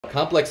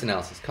complex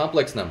analysis,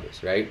 complex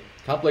numbers, right?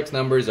 Complex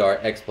numbers are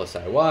x plus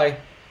iy,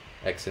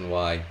 x and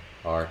y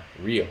are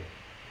real.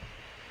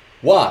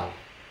 Why?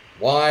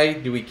 Why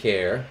do we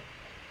care?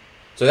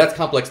 So that's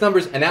complex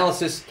numbers,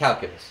 analysis,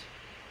 calculus,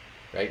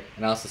 right?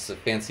 Analysis is a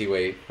fancy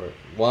way for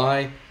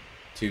why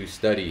to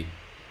study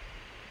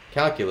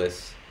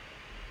calculus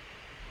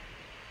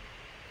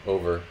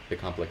over the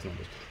complex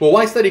numbers. Well,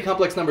 why study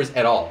complex numbers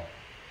at all?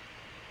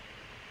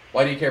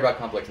 Why do you care about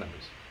complex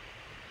numbers?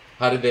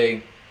 How did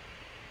they,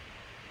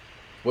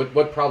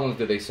 what problems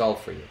do they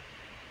solve for you?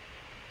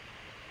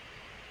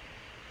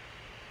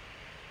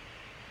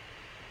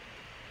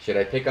 Should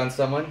I pick on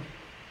someone?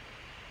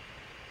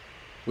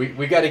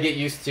 We got to get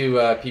used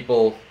to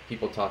people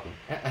talking.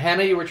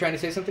 Hannah, you were trying to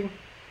say something?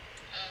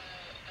 I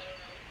don't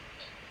know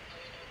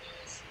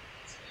polynomials,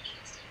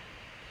 solutions.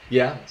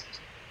 Yeah.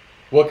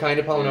 What kind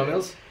of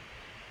polynomials?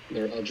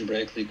 They're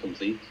algebraically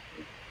complete.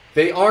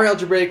 They are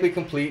algebraically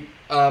complete.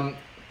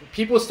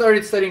 People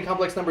started studying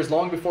complex numbers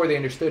long before they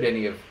understood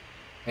any of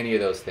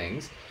those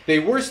things. They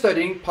were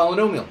studying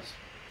polynomials.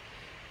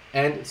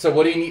 And so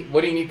what do you need?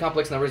 What do you need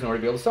complex numbers in order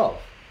to be able to solve?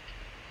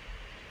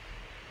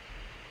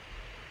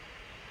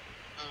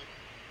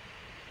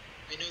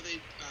 I know that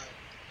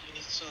you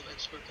need to solve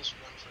x squared plus 1,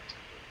 for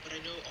example. But I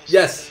know also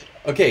Yes.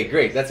 that... Okay,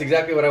 great. That's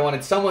exactly what I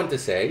wanted someone to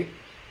say,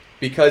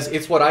 because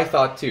it's what I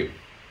thought too.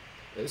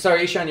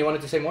 Sorry, Ishan, you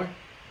wanted to say more?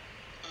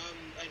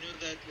 I know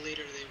that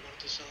later they wanted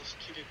to solve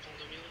cubic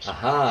polynomials.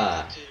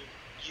 Aha. They had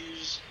to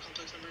use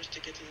complex numbers to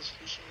get to the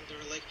solution. And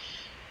they were like,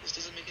 this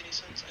doesn't make any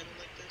sense. I don't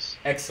like this.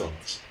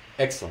 Excellent.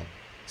 Excellent.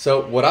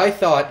 So what I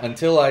thought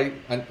until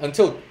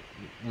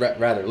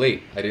rather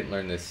late, I didn't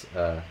learn this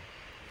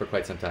for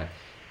quite some time.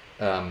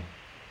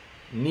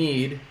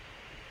 Need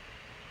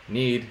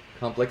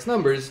complex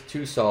numbers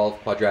to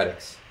solve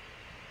quadratics.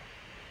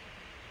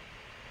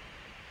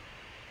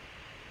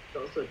 It's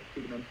also a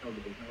two-dimensional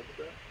division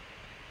algebra.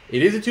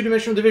 It is a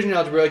two-dimensional division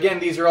algebra. Again,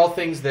 these are all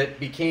things that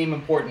became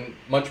important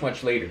much,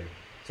 much later.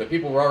 So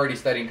people were already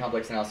studying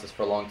complex analysis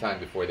for a long time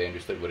before they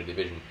understood what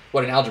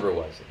an algebra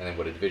was, and then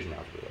what a division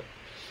algebra was.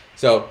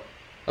 So,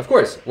 of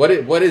course, what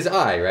is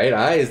I, right?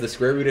 I is the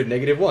square root of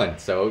 -1.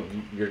 So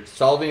you're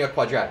solving a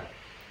quadratic.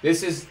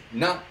 This is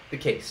not the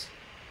case.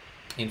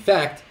 In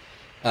fact,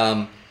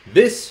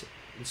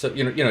 so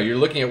you're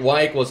looking at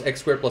y equals x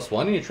squared plus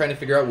 1, and you're trying to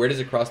figure out where does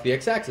it cross the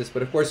x-axis.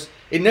 But of course,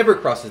 it never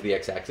crosses the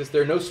x-axis.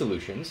 There are no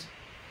solutions.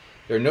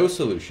 There are no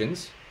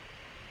solutions.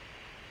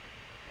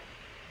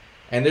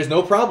 And there's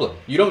no problem.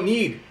 You don't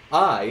need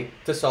I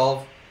to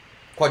solve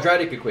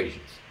quadratic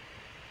equations,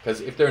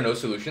 because if there are no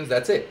solutions,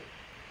 that's it.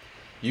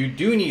 You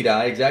do need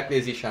I, exactly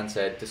as Ishan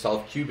said, to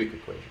solve cubic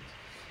equations.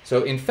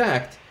 So in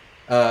fact,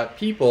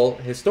 people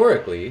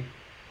historically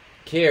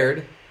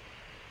cared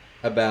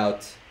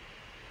about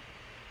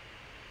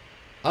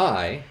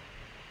I,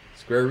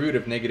 square root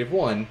of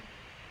 -1,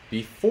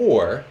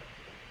 before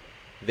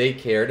they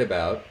cared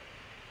about,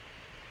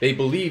 they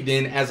believed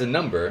in as a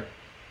number,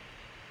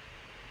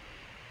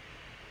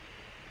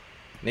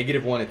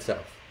 -1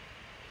 itself.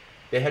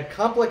 They had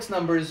complex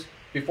numbers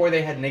before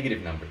they had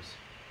negative numbers.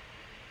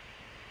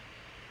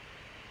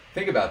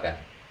 Think about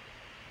that.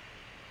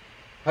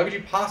 How could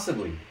you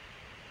possibly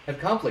have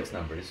complex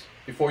numbers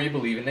before you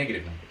believe in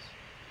negative numbers?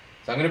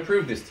 So I'm going to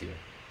prove this to you.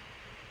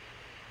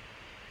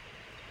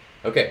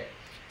 Okay,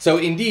 so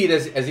indeed,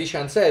 as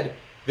Ishan said,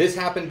 this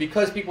happened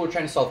because people were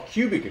trying to solve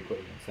cubic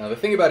equations. Now the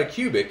thing about a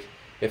cubic,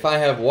 if I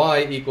have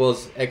y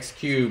equals x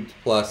cubed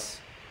plus,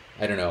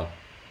 I don't know,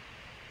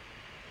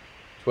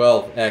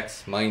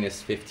 12x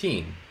minus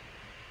 15.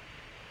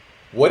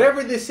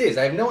 Whatever this is,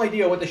 I have no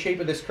idea what the shape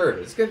of this curve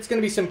is. It's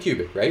going to be some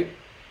cubic, right?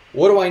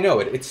 What do I know?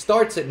 It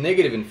starts at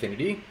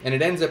 -infinity and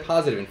it ends at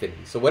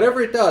 +infinity. So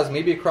whatever it does,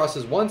 maybe it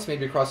crosses once,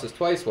 maybe it crosses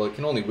twice. Well, it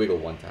can only wiggle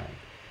one time.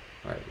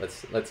 All right,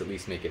 let's at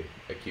least make it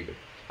a cubic.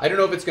 I don't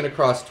know if it's going to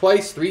cross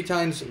twice, 3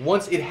 times,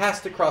 once. It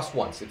has to cross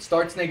once. It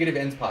starts negative,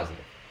 ends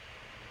positive.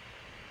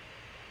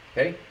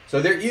 Okay?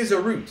 So there is a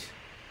root.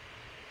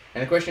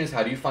 And the question is,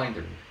 how do you find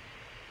the root?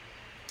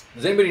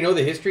 Does anybody know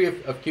the history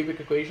of cubic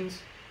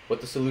equations? What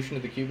the solution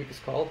of the cubic is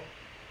called?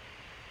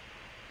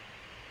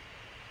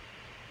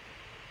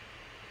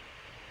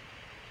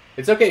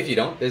 It's okay if you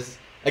don't. There's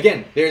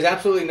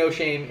absolutely no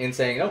shame in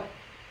saying, oh,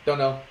 don't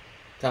know.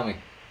 Tell me.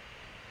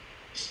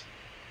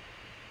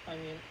 I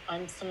mean,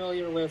 I'm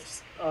familiar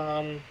with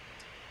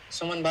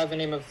someone by the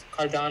name of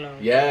Cardano.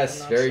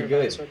 Yes, very sure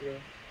good.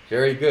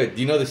 Very good.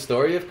 Do you know the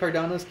story of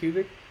Cardano's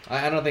cubic?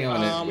 I don't think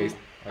I'm going to waste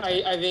our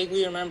time. I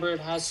vaguely remember it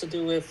has to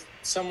do with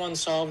someone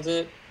solved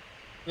it,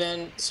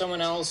 then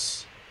someone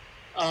else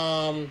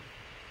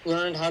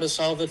learned how to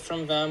solve it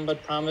from them,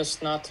 but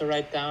promised not to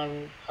write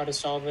down how to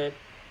solve it.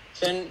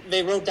 Then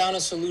they wrote down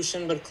a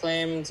solution, but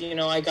claimed,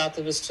 I got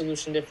to this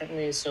solution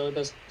differently, so it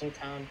doesn't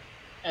count.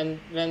 And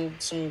then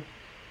some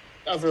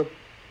other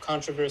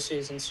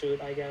controversies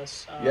ensued, I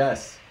guess.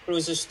 Yes. There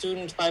was a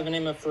student by the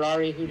name of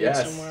Ferrari who did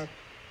some work.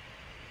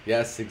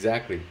 Yes,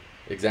 exactly.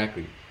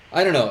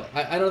 I don't know.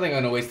 I don't think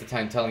I'm going to waste the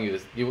time telling you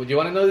this. Do you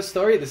want to know this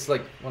story? This is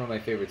like one of my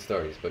favorite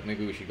stories, but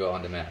maybe we should go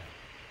on to math.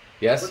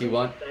 Yes, you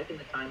want. Back in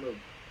the time of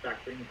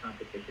factoring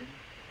competition.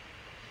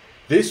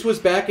 This was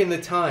back in the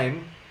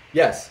time.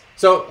 Yes.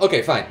 So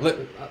okay, fine.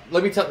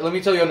 Let me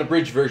tell you an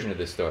abridged version of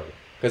this story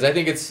because I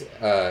think it's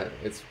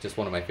just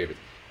one of my favorites.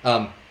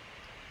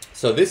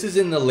 So this is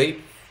in the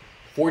late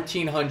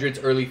 1400s,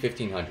 early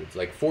 1500s,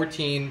 like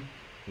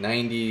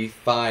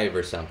 1495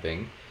 or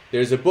something.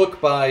 There's a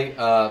book by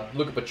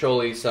Luca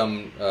Pacioli.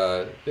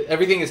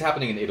 Everything is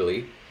happening in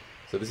Italy.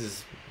 So this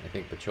is, I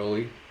think,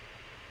 Pacioli.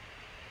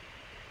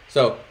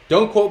 So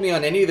don't quote me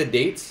on any of the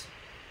dates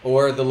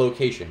or the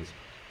locations.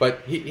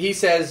 But he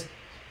says,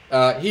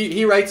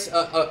 he writes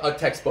a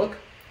textbook,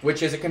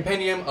 which is a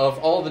compendium of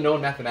all the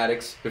known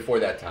mathematics before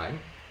that time.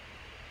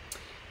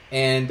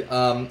 And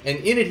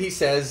in it he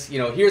says,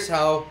 here's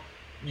how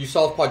you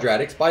solve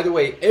quadratics. By the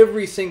way,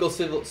 every single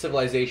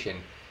civilization,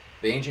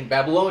 the ancient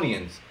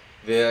Babylonians,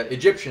 the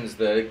Egyptians,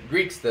 the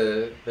Greeks,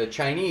 the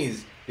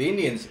Chinese, the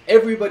Indians,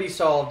 everybody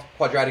solved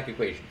quadratic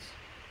equations.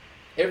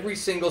 Every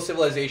single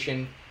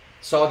civilization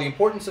saw the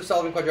importance of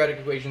solving quadratic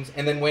equations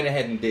and then went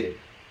ahead and did it.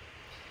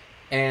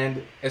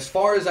 And as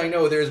far as I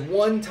know, there's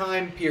one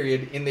time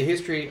period in the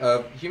history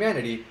of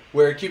humanity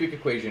where a cubic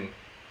equation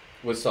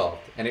was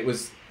solved. And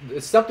it's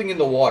something in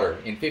the water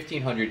in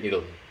 1500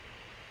 Italy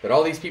that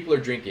all these people are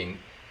drinking.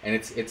 And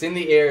it's in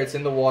the air, it's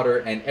in the water,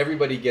 and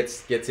everybody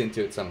gets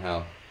into it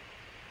somehow.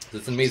 So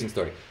it's an amazing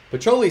story.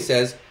 Pacioli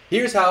says,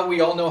 here's how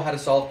we all know how to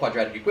solve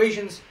quadratic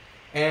equations.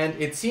 And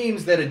it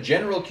seems that a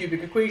general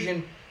cubic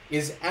equation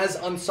is as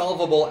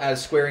unsolvable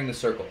as squaring the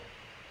circle.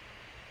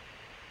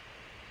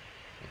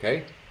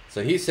 Okay?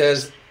 So he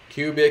says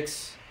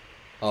cubics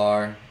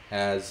are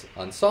as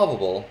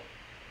unsolvable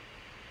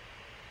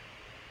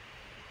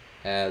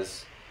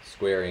as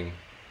squaring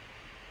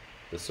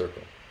the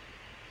circle.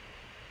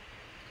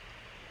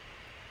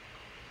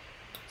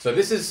 So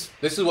this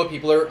is what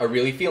people are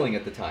really feeling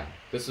at the time.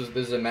 This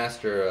is a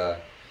master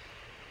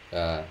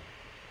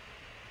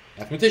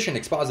mathematician,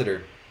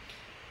 expositor.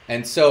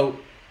 And so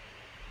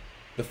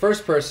the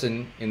first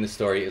person in the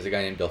story is a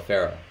guy named Del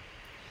Ferro.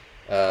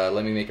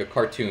 Let me make a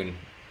cartoon.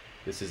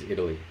 This is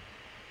Italy.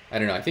 I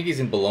don't know. I think he's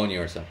in Bologna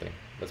or something.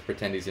 Let's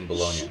pretend he's in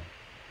Bologna.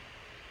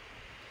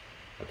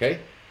 Okay?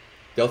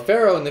 Del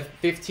Ferro in the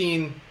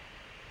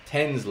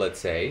 1510s, let's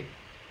say,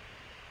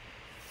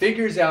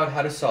 figures out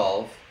how to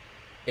solve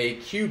a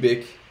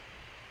cubic,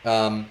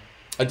 a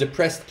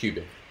depressed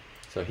cubic.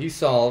 So he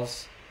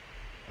solves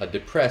a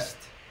depressed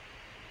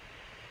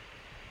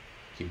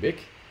cubic.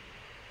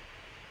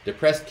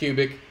 Depressed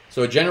cubic.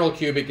 So a general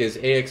cubic is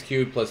ax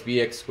cubed plus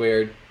bx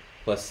squared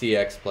plus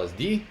cx plus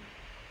d.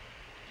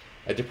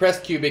 A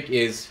depressed cubic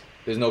is,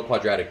 there's no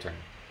quadratic term.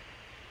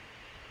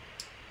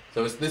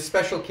 So it's this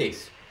special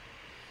case.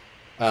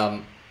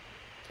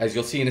 As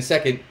you'll see in a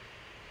second,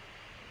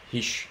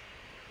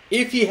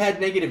 if he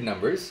had negative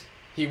numbers,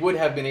 he would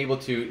have been able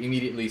to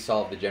immediately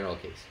solve the general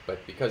case.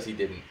 But because he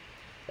didn't,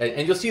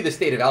 and you'll see the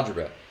state of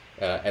algebra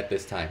at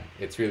this time.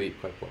 It's really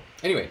quite poor.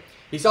 Anyway,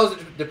 he solves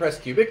a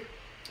depressed cubic,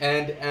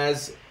 and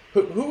as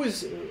who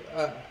was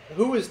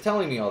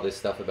telling me all this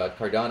stuff about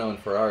Cardano and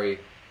Ferrari?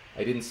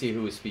 I didn't see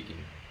who was speaking.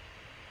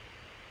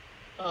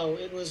 Oh,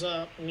 it was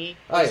me.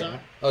 Ozan.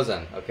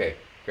 Ozan. Okay,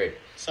 great.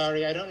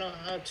 Sorry, I don't know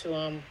how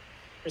to.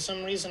 For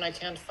some reason, I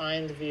can't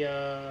find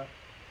the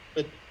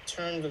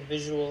turn the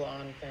visual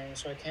on thing,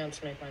 so I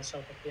can't make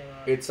myself appear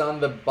on. It's on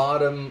the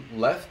bottom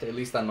left, at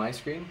least on my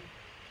screen.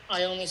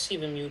 I only see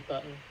the mute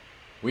button.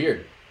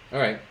 Weird. All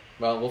right.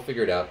 Well, we'll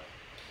figure it out.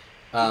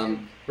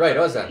 Right,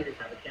 Ozan. Do you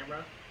have a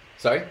camera?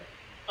 Sorry.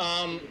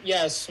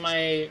 Yes,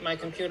 my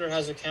computer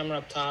has a camera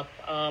up top.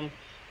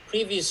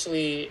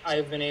 Previously,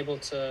 I've been able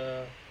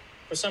to.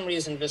 For some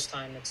reason, this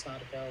time it's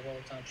not available.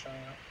 It's not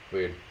showing up.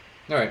 Weird.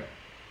 All right.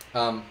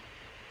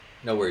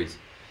 No worries.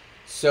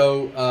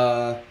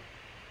 So,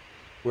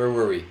 where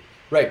were we?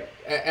 Right.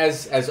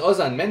 As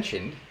Ozan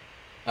mentioned,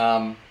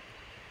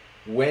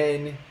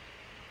 when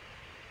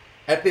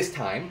at this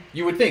time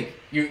you would think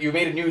you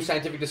made a new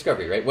scientific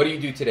discovery, right? What do you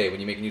do today when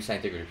you make a new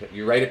scientific discovery?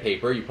 You write a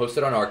paper, you post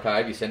it on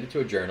arXiv, you send it to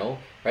a journal,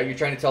 right? You're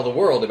trying to tell the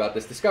world about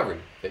this discovery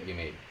that you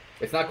made.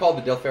 It's not called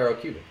the Del Ferro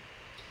cubic.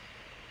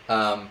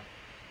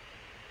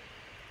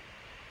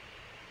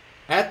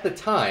 At the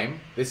time,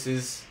 this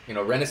is,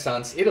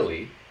 Renaissance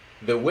Italy,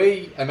 the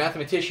way a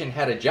mathematician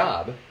had a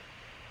job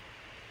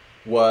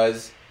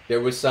was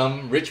there was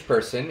some rich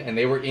person and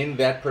they were in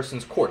that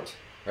person's court,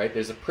 right?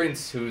 There's a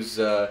prince who's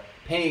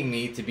paying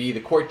me to be the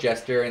court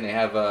jester, and they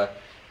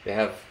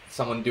have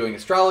someone doing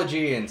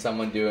astrology and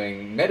someone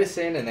doing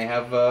medicine, and they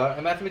have a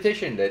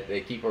mathematician that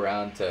they keep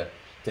around to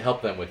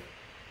help them with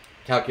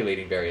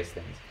calculating various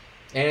things.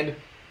 And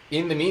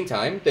in the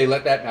meantime, they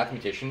let that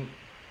mathematician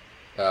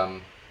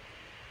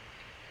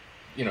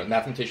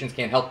mathematicians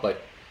can't help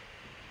but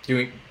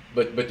do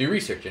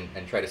research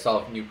and try to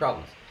solve new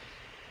problems.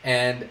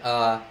 And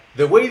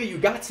the way that you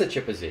got such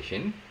a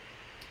position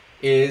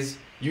is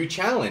you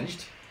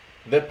challenged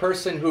the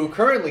person who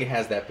currently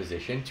has that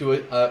position to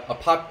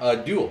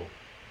a duel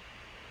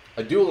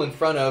in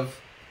front of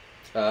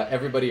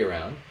everybody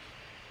around.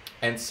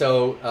 And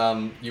so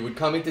you would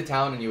come into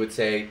town and you would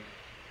say,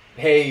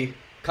 hey,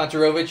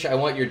 Kontorovich, I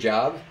want your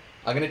job.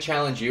 I'm going to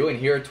challenge you, and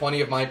here are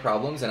 20 of my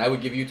problems, and I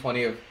would give you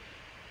 20 of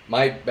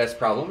my best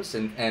problems,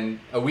 and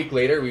a week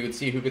later we would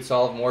see who could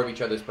solve more of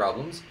each other's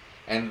problems,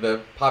 and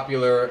the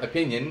popular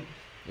opinion,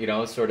 you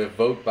know, sort of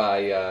vote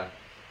by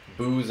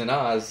boos and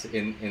ahs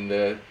in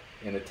the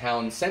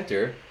town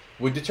center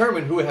would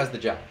determine who has the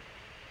job.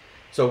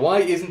 So why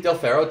isn't Del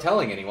Ferro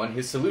telling anyone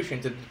his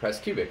solution to the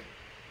depressed cubic?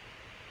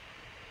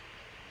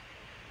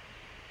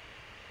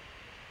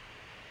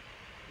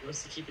 He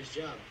wants to keep his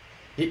job.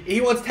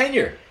 He wants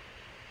tenure.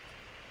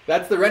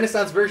 That's the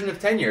Renaissance version of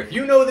tenure. If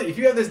you know that if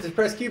you have this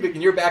depressed cubic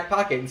in your back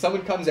pocket and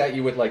someone comes at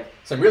you with like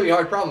some really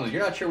hard problems,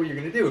 you're not sure what you're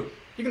going to do,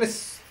 you're going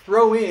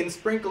to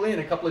sprinkle in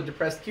a couple of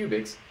depressed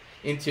cubics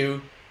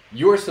into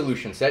your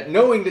solution set,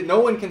 knowing that no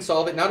one can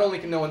solve it. Not only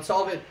can no one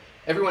solve it,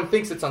 everyone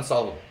thinks it's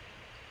unsolvable.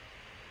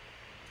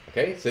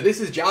 Okay, so this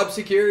is job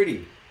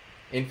security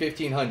in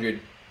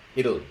 1500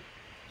 Italy.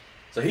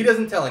 So he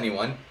doesn't tell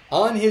anyone.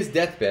 On his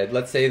deathbed,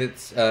 let's say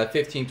that's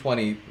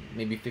 1520,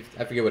 maybe 50,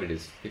 I forget what it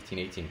is,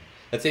 1518.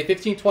 Let's say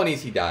 1520s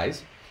he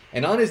dies,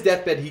 and on his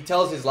deathbed he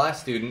tells his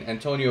last student,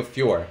 Antonio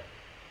Fior,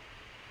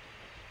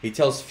 he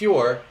tells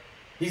Fior,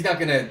 he's not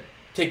going to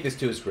take this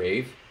to his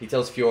grave. He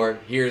tells Fior,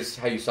 here's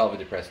how you solve a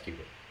depressed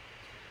cubic.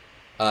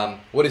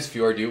 What does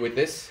Fior do with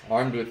this,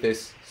 armed with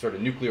this sort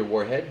of nuclear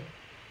warhead?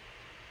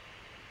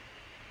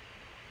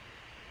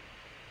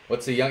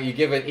 What's a young, you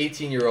give an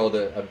 18-year-old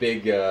a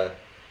big,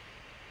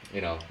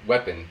 you know,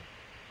 weapon.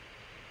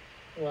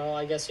 Well,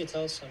 I guess he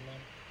tells someone.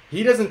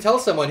 He doesn't tell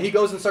someone. He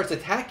goes and starts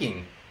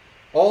attacking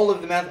all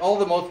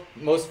the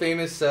most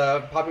famous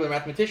popular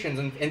mathematicians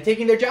and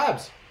taking their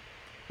jobs.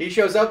 He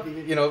shows up,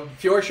 you know,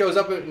 Fior shows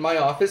up at my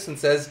office and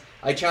says,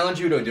 I challenge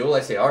you to a duel. I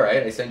say, all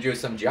right. I send you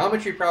some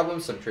geometry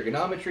problems, some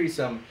trigonometry,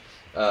 some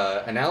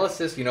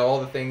analysis, you know,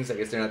 all the things. I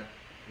guess they're not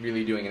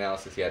really doing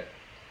analysis yet.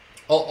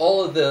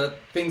 All of the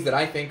things that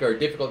I think are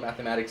difficult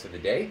mathematics of the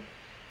day.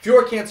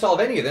 Fior can't solve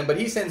any of them, but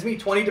he sends me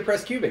 20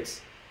 depressed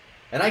cubics,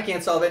 and I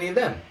can't solve any of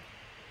them.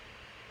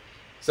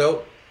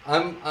 So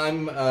I'm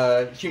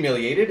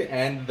humiliated,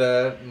 and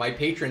my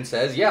patron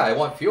says, yeah, I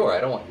want Fior, I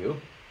don't want you.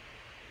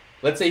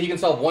 Let's say he can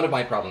solve one of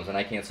my problems, and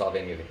I can't solve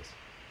any of his,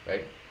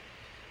 right?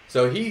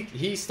 So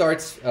he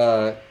starts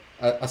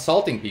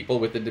assaulting people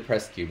with the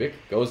depressed cubic,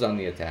 goes on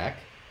the attack,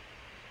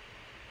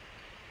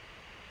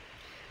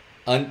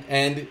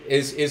 and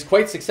is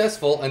quite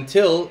successful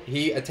until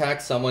he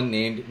attacks someone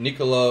named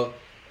Niccolo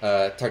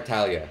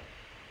Tartaglia.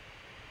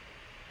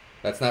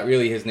 That's not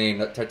really his name.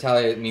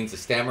 Tartaglia means a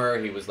stammerer.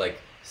 He was like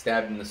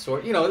stabbed in the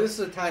sword. You know, this is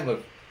a time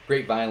of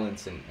great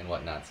violence and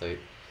whatnot. So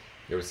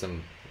there was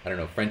some, I don't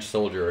know, French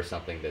soldier or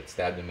something that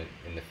stabbed him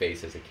in the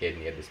face as a kid,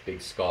 and he had this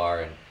big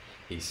scar, and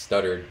he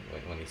stuttered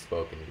when he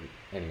spoke. And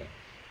anyway,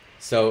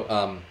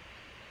 so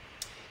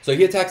so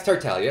he attacks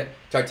Tartaglia.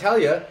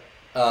 Tartaglia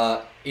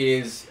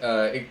is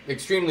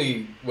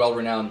extremely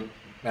well-renowned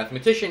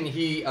mathematician.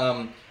 He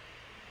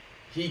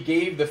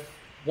gave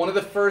one of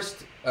the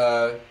first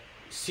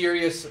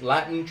serious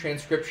Latin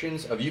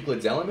transcriptions of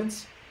Euclid's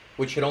Elements,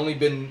 which had only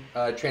been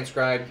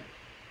transcribed.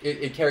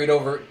 It carried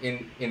over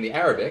in the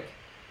Arabic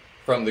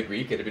from the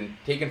Greek. It had been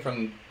taken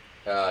from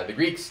the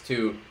Greeks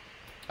to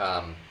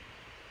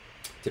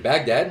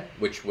Baghdad,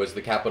 which was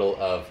the capital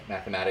of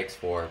mathematics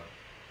for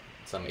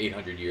some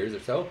 800 years or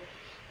so,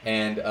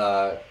 and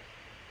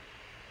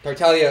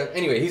Tartaglia,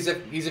 anyway, he's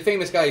a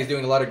famous guy. He's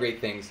doing a lot of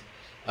great things.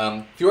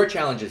 Fior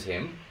challenges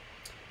him,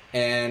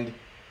 and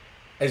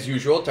as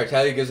usual,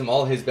 Tartaglia gives him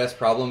all his best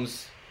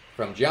problems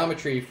from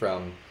geometry,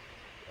 from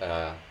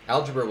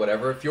algebra,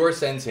 whatever. Fior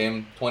sends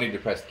him 20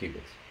 depressed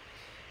cubics.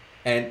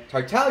 And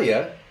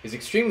Tartaglia is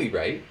extremely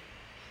bright,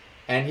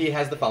 and he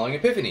has the following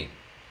epiphany.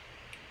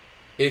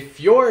 If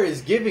Fior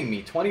is giving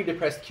me 20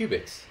 depressed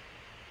cubics,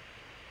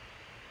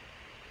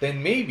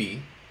 then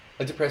maybe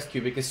a depressed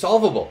cubic is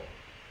solvable.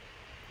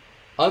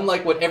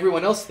 Unlike what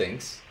everyone else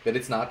thinks, that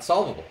it's not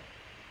solvable.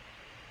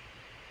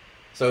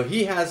 So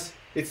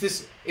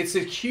it's a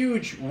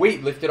huge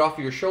weight lifted off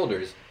of your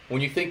shoulders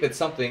when you think that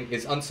something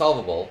is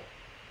unsolvable.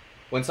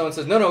 When someone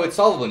says, no, it's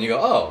solvable, and you go,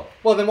 oh,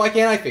 well, then why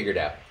can't I figure it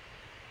out?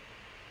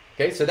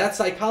 Okay, so that's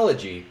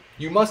psychology.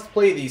 You must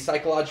play these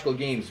psychological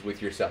games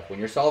with yourself. When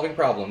you're solving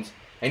problems,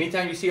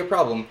 anytime you see a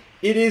problem,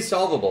 it is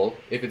solvable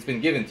if it's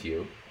been given to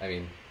you. I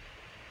mean,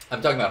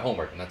 I'm talking about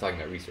homework, I'm not talking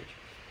about research.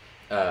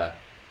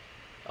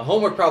 A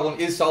homework problem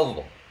is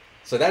solvable.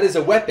 So that is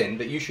a weapon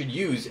that you should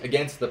use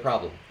against the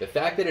problem. The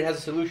fact that it has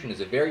a solution is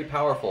a very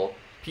powerful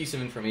piece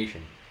of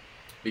information,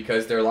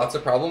 because there are lots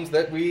of problems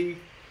that the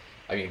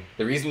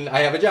reason I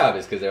have a job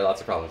is because there are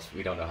lots of problems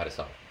we don't know how to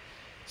solve.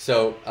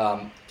 So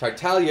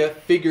Tartaglia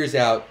figures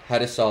out how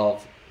to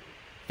solve,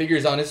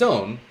 figures out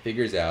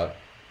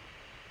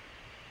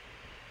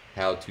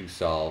how to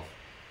solve,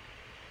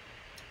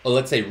 well,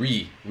 let's say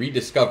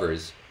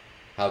rediscovers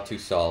how to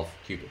solve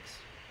cubics.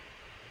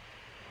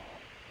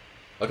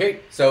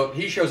 Okay, so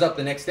he shows up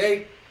the next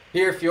day.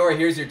 Here, Fior,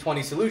 here's your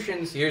 20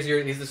 solutions. Here's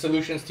the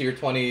solutions to your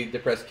 20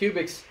 depressed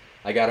cubics.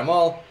 I got them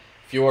all.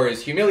 Fior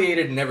is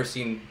humiliated, never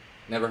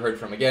heard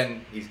from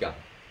again. He's gone.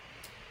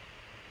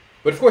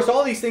 But of course,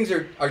 all these things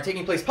are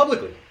taking place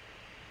publicly.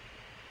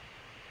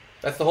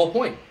 That's the whole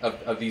point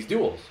of these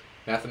duels,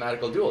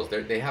 mathematical duels.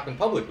 They happen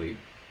publicly.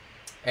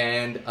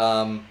 And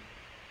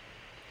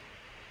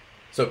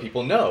so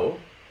people know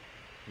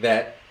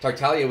that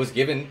Tartaglia was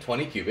given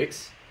 20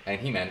 cubics and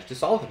he managed to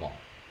solve them all.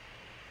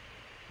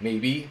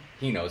 Maybe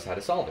he knows how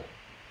to solve it.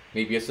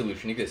 Maybe a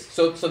solution exists.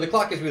 So the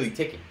clock is really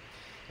ticking.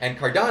 And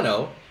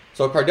Cardano,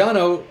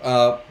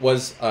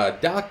 was a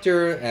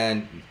doctor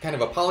and kind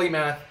of a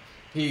polymath.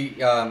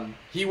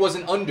 He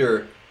wasn't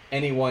under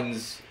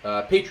anyone's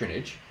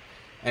patronage.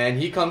 And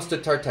he comes to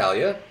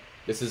Tartaglia.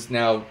 This is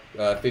now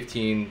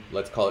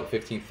let's call it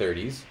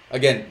 1530s.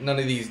 Again, none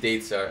of these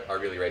dates are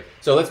really right.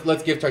 So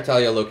let's give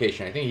Tartaglia a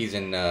location. I think he's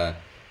in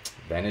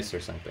Venice or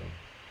something.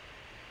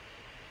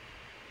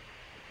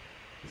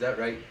 Is that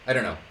right? I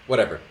don't know.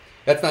 Whatever.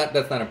 That's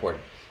not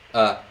important.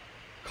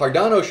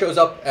 Cardano shows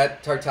up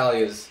at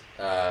Tartaglia's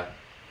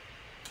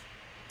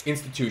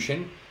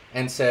institution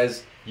and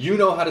says, "You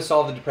know how to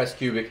solve the depressed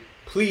cubic.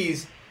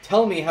 Please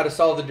tell me how to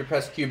solve the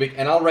depressed cubic,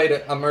 and I'm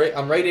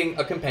writing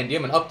a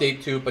compendium, an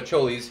update to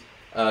Pacioli's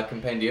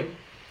compendium,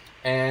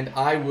 and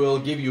I will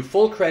give you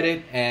full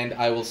credit, and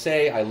I will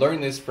say I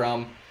learned this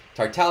from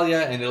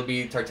Tartaglia, and it'll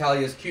be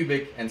Tartaglia's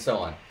cubic, and so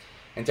on."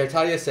 And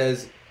Tartaglia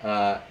says,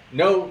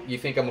 "No, you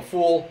think I'm a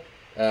fool.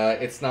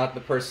 It's not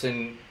the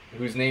person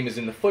whose name is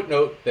in the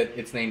footnote that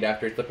it's named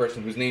after. It's the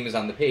person whose name is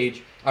on the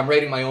page. I'm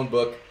writing my own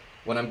book.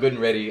 When I'm good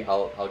and ready,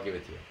 I'll give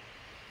it to you."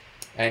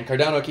 And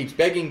Cardano keeps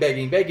begging,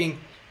 begging, begging.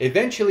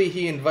 Eventually,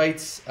 he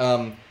invites.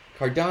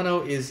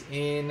 Cardano is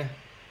in.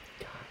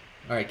 God.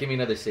 All right, give me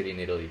another city in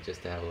Italy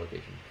just to have a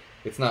location.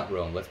 It's not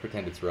Rome. Let's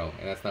pretend it's Rome,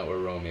 and that's not where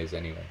Rome is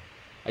anyway.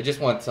 I just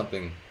want some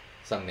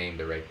name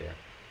to write there.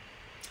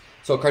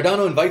 So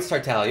Cardano invites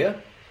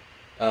Tartaglia,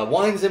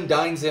 wines him,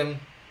 dines him.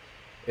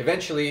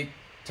 Eventually,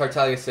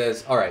 Tartaglia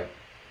says, "All right,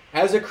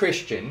 as a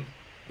Christian,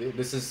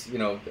 this is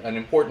an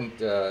important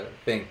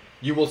thing.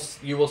 You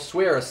will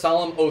swear a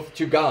solemn oath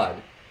to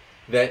God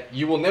that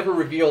you will never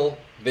reveal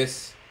the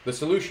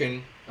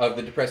solution of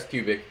the depressed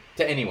cubic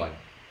to anyone,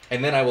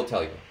 and then I will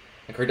tell you."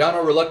 And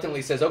Cardano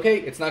reluctantly says, "Okay,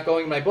 it's not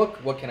going in my book.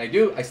 What can I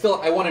do?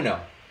 I want to know."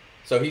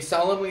 So he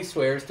solemnly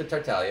swears to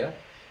Tartaglia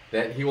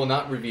that he will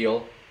not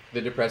reveal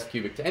the depressed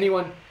cubic to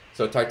anyone.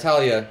 So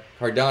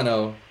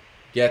Cardano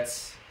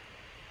gets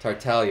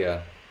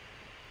Tartaglia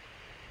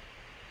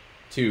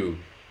to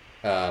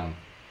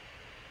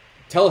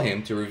tell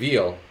him to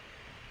reveal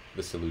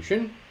the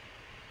solution,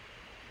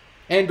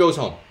 and goes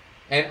home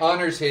and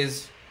honors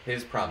his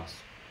promise.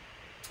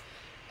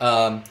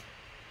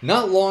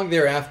 Not long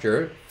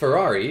thereafter,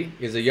 Ferrari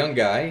is a young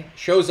guy,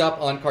 shows up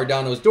on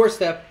Cardano's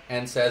doorstep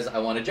and says, "I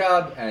want a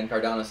job." And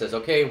Cardano says,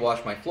 "Okay,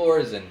 wash my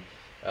floors and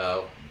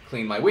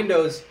clean my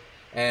windows."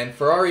 And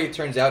Ferrari, it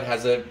turns out,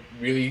 has a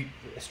really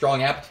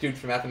strong aptitude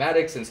for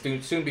mathematics and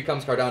soon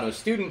becomes Cardano's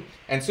student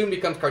and soon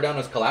becomes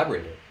Cardano's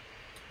collaborator.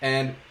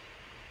 And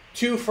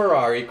to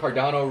Ferrari,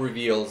 Cardano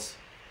reveals,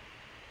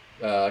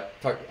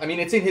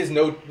 it's in his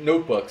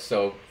notebook,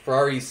 so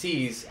Ferrari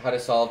sees how to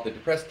solve the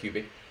depressed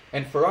cubic,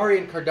 and Ferrari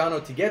and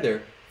Cardano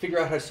together figure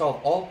out how to solve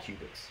all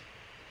cubics.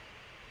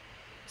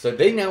 So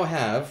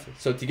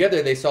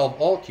together they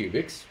solve all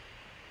cubics,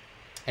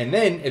 and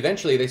then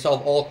eventually they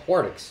solve all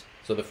quartics.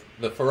 So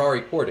the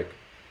Ferrari quartic,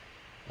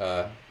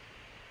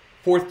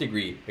 fourth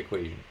degree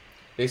equation.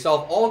 They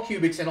solve all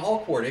cubics and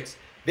all quartics.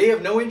 They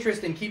have no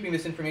interest in keeping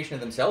this information to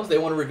themselves. They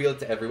want to reveal it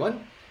to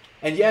everyone.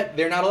 And yet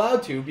they're not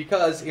allowed to,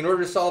 because in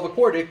order to solve a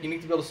quartic, you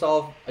need to be able to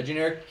solve a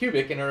generic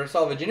cubic. In order to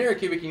solve a generic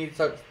cubic, you need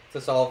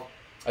to solve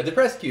a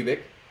depressed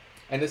cubic.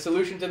 And the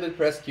solution to the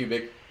depressed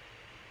cubic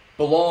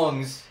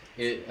belongs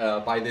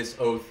by this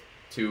oath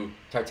to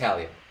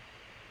Tartaglia.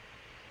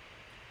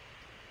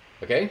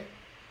 Okay?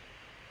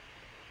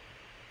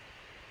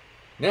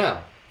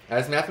 Now,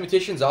 as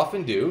mathematicians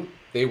often do,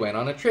 they went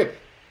on a trip.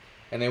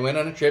 And they went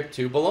on a trip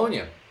to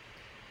Bologna.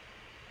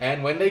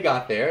 And when they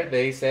got there,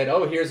 they said,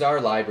 "Oh, here's our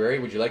library.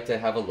 Would you like to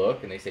have a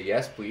look?" And they say,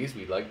 "Yes, please.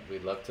 We'd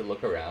love to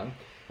look around."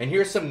 And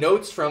here's some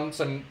notes from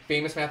some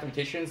famous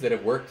mathematicians that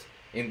have worked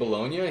in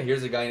Bologna.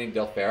 Here's a guy named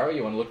Del Ferro.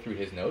 You want to look through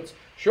his notes?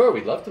 Sure,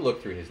 we'd love to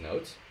look through his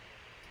notes.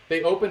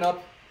 They open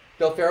up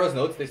Del Ferro's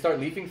notes. They start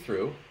leafing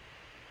through.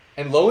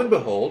 And lo and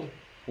behold,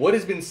 what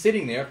has been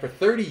sitting there for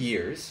 30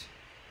 years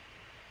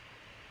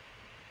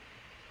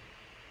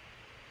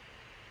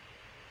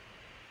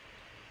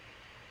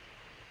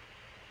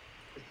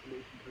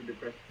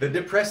the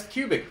depressed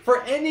cubic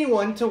for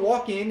anyone to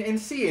walk in and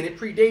see, and it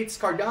predates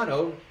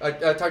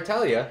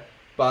Tartaglia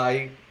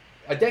by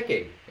a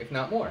decade, if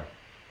not more.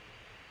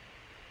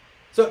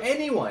 So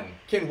anyone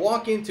can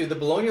walk into the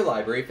Bologna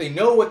library if they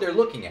know what they're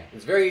looking at.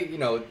 It's very,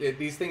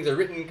 these things are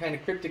written kind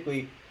of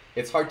cryptically.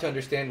 It's hard to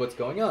understand what's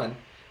going on,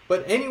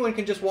 but anyone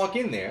can just walk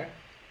in there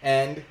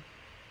and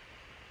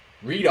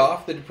read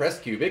off the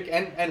depressed cubic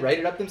and write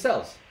it up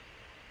themselves.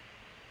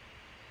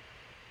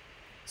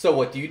 So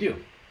what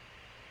do?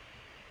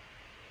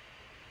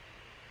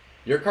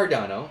 You're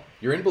Cardano,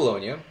 you're in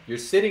Bologna, you're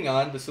sitting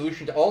on the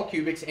solution to all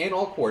cubics and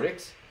all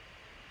quartics.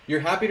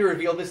 You're happy to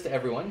reveal this to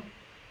everyone.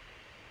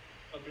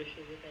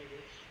 Publishes it, I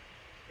guess.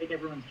 Take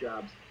everyone's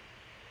jobs.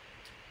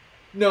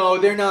 No,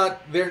 they're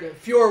not.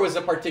 Fior was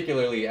a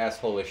particularly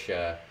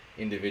assholish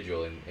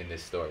individual in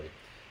this story.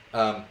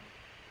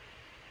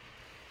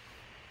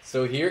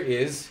 So here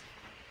is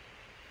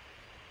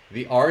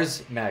the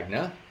Ars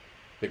Magna,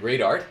 the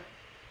Great Art,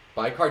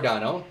 by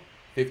Cardano,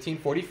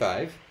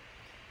 1545.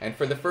 And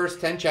for the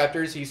first 10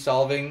 chapters, he's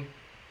solving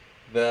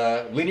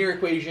the linear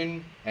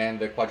equation and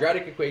the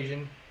quadratic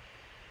equation.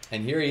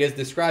 And here he is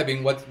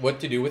describing what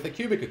to do with a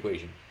cubic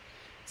equation.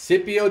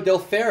 Scipio del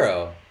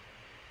Ferro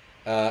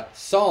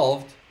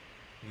solved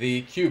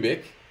the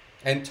cubic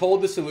and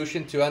told the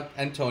solution to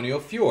Antonio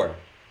Fior,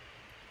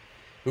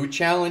 who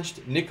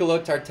challenged Niccolo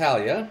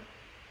Tartaglia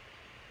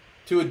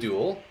to a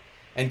duel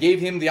and gave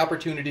him the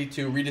opportunity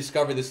to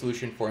rediscover the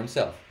solution for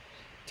himself.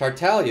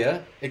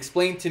 Tartaglia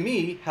explained to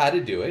me how to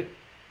do it,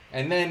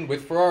 and then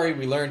with Ferrari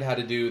we learned how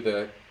to do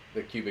the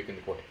cubic and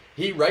the quartic.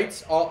 He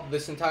writes all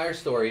this entire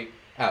story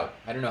out.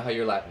 I don't know how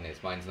your Latin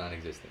is. Mine's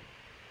non-existent.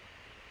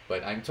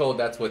 But I'm told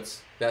that's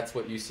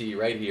what you see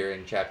right here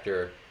in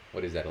chapter,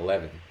 what is that,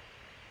 11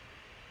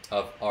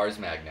 of Ars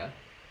Magna.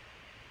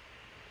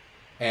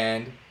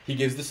 And he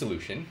gives the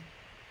solution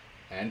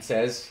and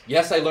says,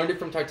 yes, I learned it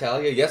from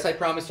Tartaglia. Yes, I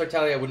promised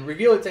Tartaglia I wouldn't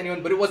reveal it to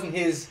anyone, but it wasn't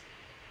his,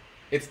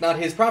 it's not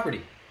his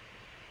property.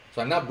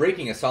 So I'm not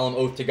breaking a solemn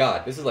oath to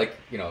God. This is like,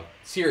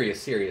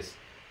 serious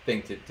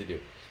thing to do.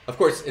 Of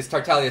course, is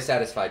Tartaglia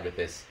satisfied with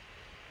this?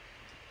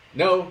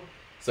 No.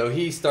 So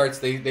he starts,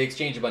 they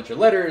exchange a bunch of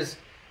letters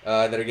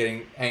that are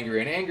getting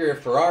angrier and angrier.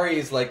 Ferrari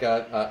is like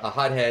a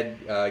hothead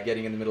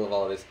getting in the middle of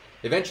all of this.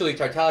 Eventually,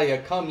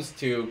 Tartaglia comes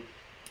to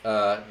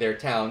their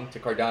town, to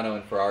Cardano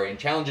and Ferrari, and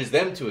challenges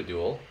them to a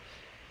duel.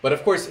 But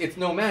of course, it's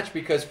no match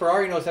because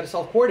Ferrari knows how to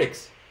solve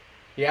quartics.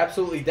 He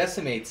absolutely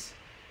decimates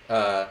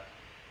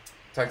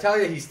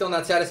Tartaglia. He's still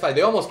not satisfied.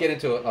 They almost get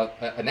into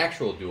an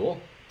actual duel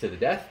to the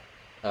death.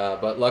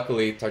 But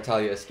luckily,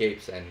 Tartaglia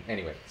escapes. And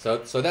anyway, so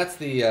that's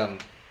the...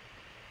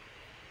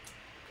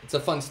 it's a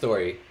fun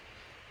story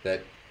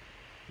that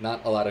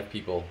not a lot of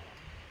people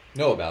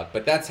know about.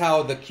 But that's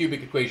how the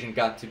cubic equation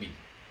got to be.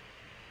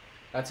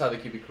 That's how the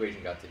cubic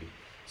equation got to be.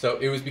 So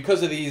it was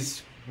because of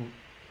these,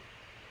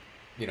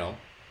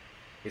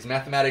 is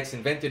mathematics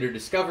invented or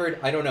discovered?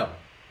 I don't know.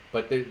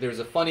 But there's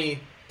a funny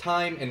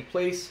time and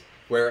place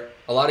where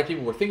a lot of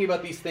people were thinking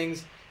about these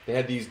things. They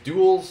had these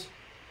duels.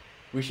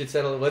 We should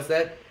settle. What's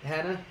that,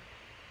 Hannah?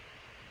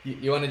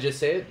 You want to just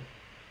say it?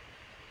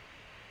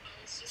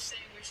 I was just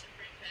saying we should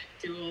bring back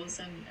duels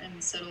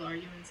and settle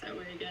arguments that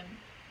way again.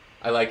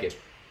 I like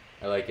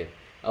it.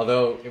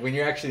 Although, when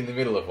you're actually in the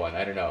middle of one,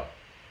 I don't know.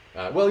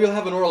 Well, you'll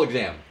have an oral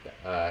exam,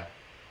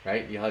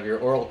 right? You'll have your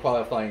oral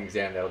qualifying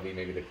exam. That'll be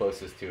maybe the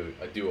closest to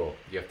a duel.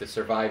 You have to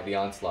survive the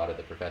onslaught of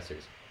the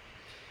professors.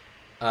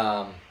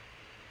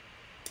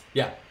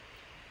 Yeah.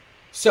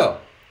 So,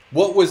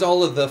 what was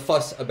all of the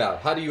fuss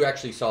about? How do you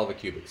actually solve a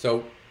cubic?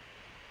 So,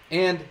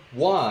 and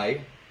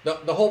why?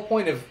 The whole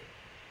point of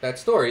that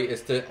story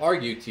is to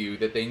argue to you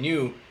that they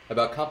knew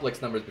about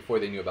complex numbers before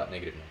they knew about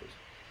negative numbers.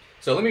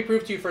 So let me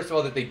prove to you, first of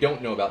all, that they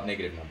don't know about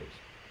negative numbers.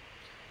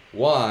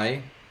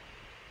 Why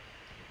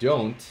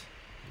don't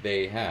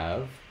they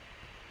have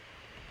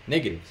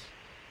negatives?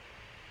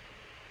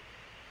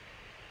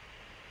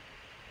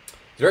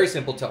 It's very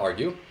simple to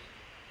argue.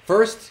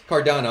 First,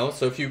 Cardano.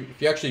 So if you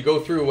actually go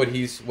through what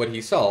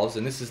he solves,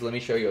 and this is, let me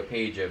show you a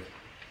page of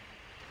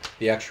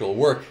the actual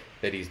work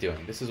that he's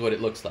doing. This is what it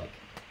looks like.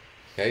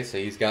 Okay, so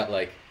he's got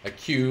like a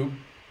cube.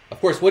 Of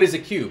course, what is a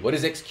cube? What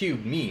does x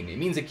cubed mean? It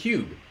means a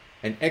cube,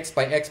 an x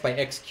by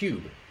x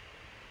cube.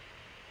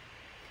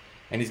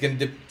 And he's going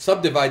to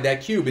subdivide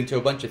that cube into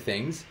a bunch of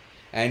things,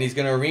 and he's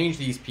going to arrange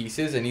these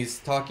pieces, and he's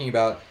talking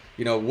about,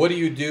 what do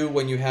you do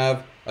when you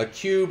have a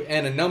cube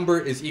and a number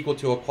is equal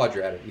to a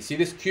quadratic? You see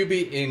this?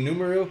 Cubi in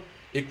numero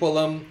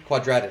equalum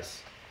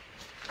quadratus.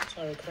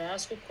 Sorry, could I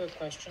ask a quick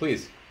question?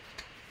 Please.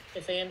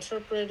 If they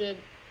interpreted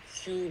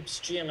cubes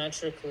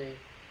geometrically,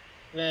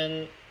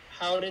 then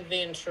how did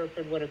they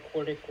interpret what a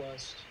quartic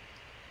was?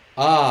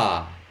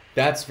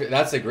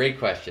 That's a great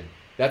question.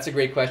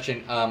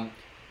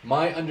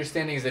 My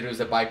understanding is that it was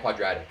a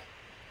biquadratic.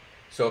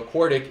 So a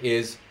quartic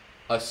is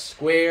a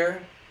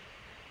square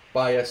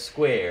by a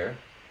square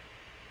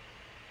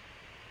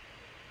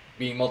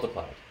being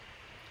multiplied.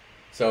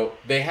 So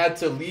they had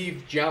to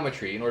leave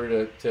geometry in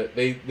order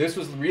this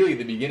was really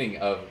the beginning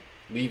of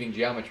leaving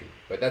geometry.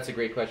 But that's a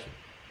great question.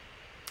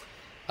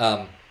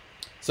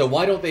 So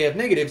why don't they have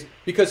negatives?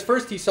 Because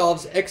first he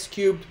solves x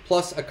cubed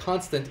plus a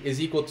constant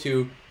is equal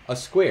to a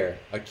square.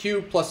 A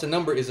cube plus a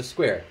number is a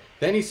square.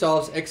 Then he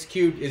solves x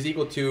cubed is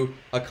equal to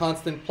a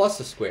constant plus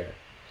a square.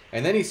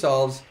 And then he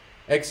solves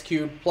x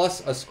cubed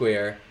plus a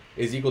square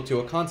is equal to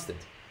a constant.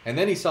 And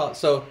then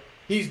so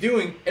he's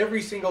doing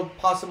every single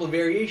possible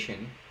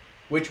variation,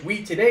 which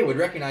we today would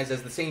recognize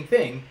as the same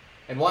thing.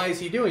 And why is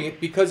he doing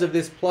it? Because of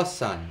this plus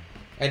sign.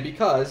 And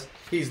because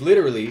he's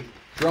literally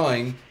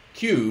drawing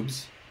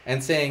cubes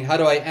and saying, how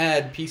do I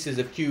add pieces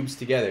of cubes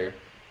together?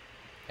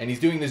 And he's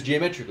doing this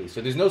geometrically.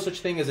 So there's no such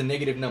thing as a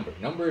negative number.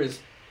 Number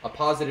is a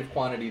positive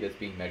quantity that's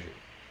being measured.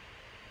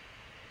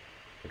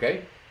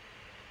 Okay?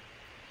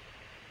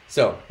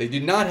 So, they do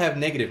not have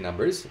negative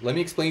numbers. Let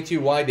me explain to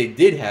you why they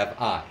did have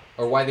I,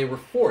 or why they were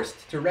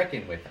forced to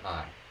reckon with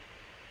I.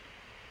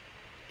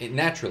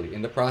 Naturally,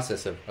 in the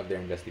process of their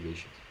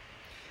investigations.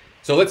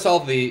 So let's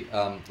solve the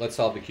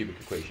cubic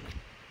equation.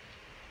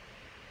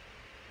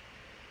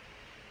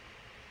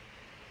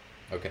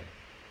 Okay.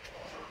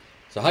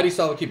 So how do you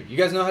solve a cubic? You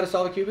guys know how to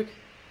solve a cubic?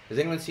 Has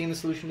anyone seen the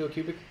solution to a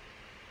cubic?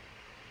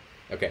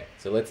 Okay,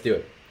 so let's do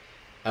it.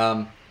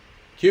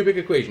 Cubic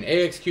equation,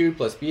 ax cubed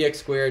plus bx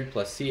squared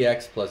plus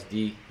cx plus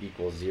d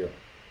equals 0.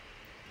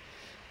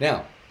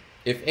 Now,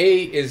 if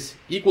a is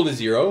equal to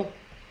 0,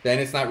 then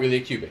it's not really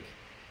a cubic.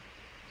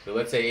 So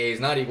let's say a is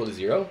not equal to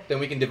 0, then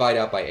we can divide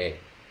out by a.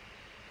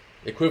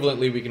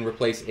 Equivalently, we can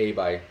replace a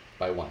by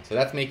 1. So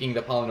that's making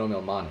the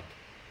polynomial monic.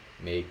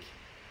 Make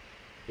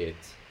it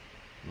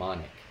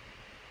monic.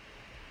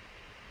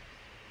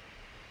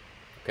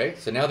 Okay,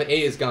 so now the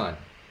a is gone.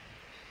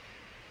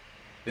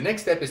 The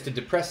next step is to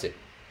depress it.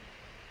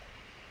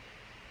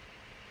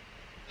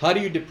 How do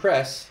you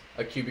depress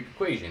a cubic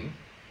equation?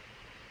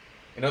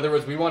 In other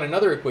words, we want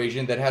another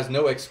equation that has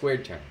no x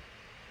squared term.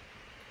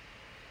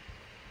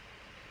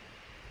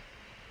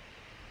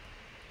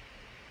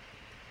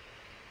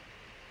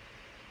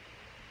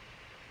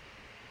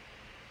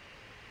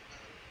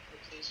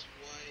 Replace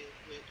y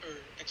with, or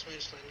x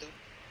minus lambda.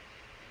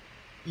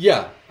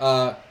 Yeah,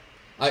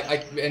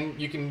 and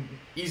you can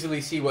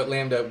easily see what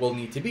lambda will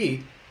need to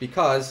be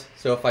because,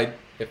 so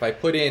if I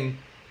put in,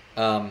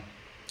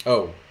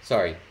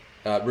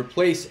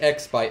 replace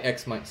x by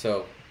x minus,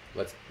 so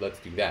let's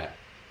do that.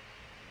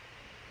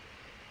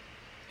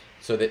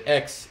 So that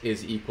x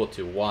is equal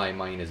to y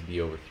minus b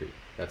over 3.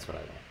 That's what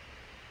I want.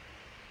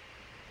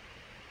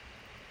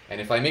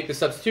 And if I make the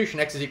substitution,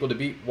 x is equal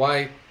to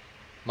y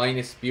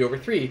minus b over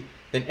 3,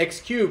 then x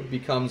cubed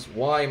becomes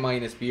y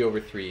minus b over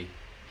 3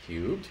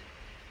 cubed.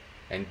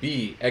 And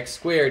x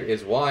squared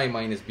is y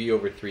minus b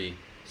over 3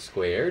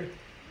 squared.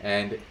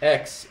 And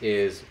x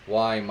is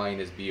y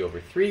minus b over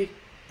 3.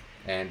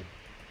 And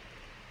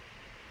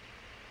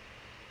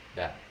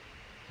that.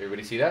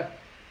 Everybody see that?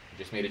 I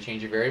just made a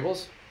change of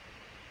variables.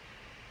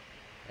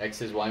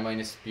 X is y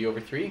minus b over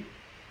 3.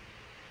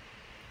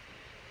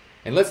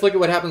 And let's look at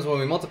what happens when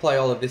we multiply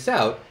all of this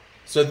out.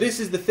 So this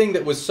is the thing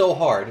that was so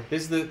hard.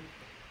 This is the,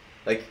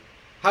 like,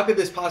 how could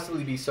this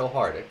possibly be so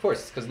hard? Of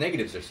course, it's because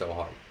negatives are so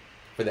hard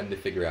for them to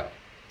figure out.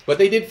 But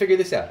they did figure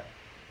this out.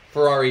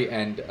 Ferrari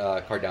and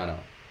Cardano,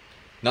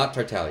 not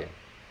Tartaglia.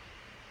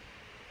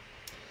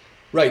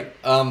 Right.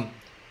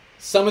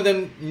 Some of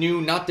them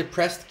knew not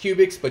depressed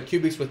cubics, but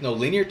cubics with no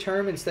linear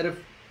term instead of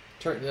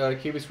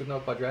cubics with no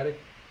quadratic.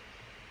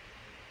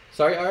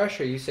 Sorry, Arash,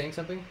 are you saying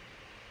something?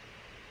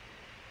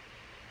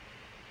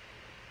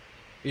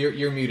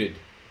 You're muted.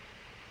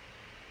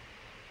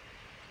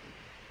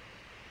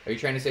 Are you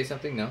trying to say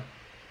something? No?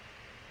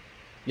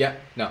 Yeah?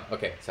 No?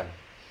 Okay, sorry.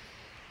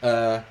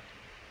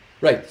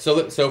 Right, so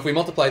if we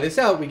multiply this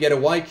out, we get a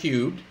y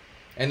cubed,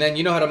 and then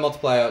you know how to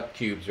multiply out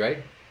cubes,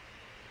 right?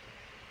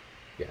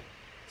 Yeah.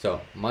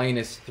 So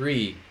minus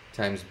 3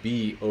 times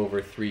b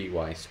over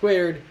 3y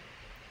squared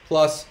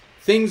plus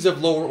things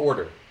of lower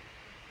order.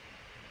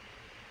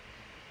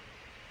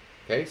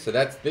 Okay, so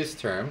that's this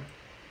term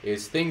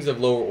is things of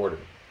lower order.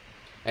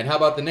 And how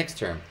about the next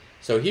term?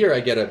 So here I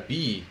get a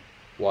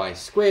by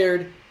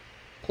squared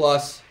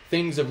plus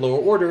things of lower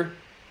order,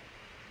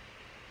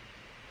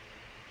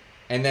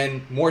 and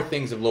then more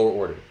things of lower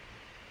order.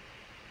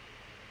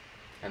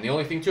 And the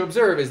only thing to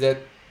observe is that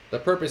the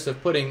purpose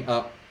of putting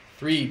up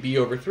 3b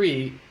over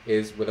 3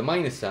 is with a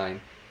minus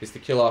sign is to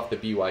kill off the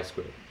by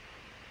squared.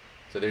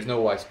 So there's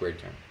no y squared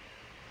term.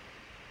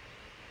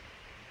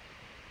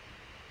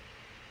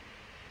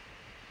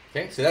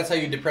 Okay, so that's how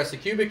you depress a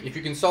cubic. If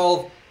you can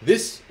solve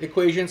this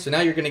equation, so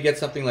now you're going to get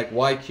something like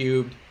y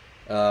cubed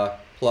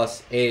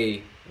plus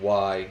a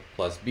y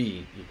plus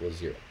b equals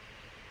 0.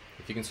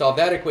 If you can solve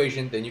that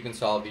equation, then you can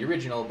solve the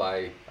original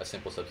by a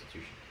simple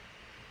substitution.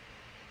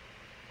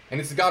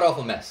 And it's a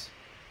god-awful mess.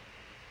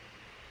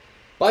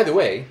 By the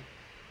way,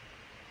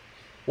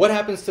 what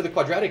happens to the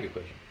quadratic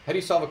equation? How do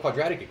you solve a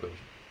quadratic equation?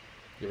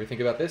 You ever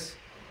think about this?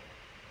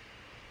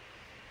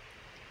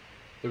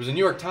 There was a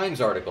New York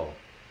Times article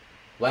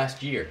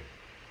last year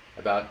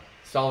about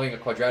solving a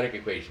quadratic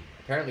equation.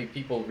 Apparently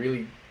people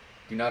really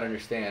do not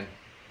understand.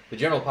 The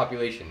general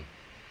population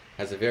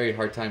has a very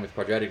hard time with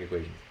quadratic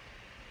equations.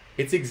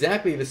 It's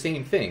exactly the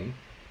same thing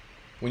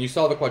when you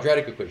solve a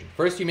quadratic equation.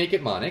 First you make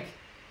it monic.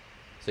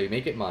 So you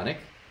make it monic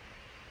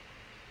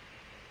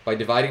by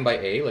dividing by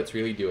a. Let's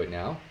really do it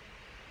now.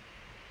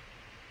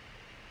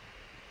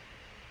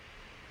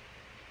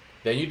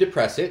 Then you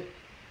depress it.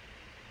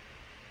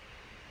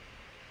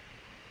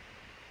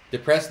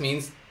 Depress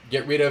means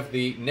get rid of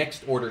the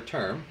next order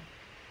term.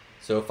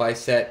 So if I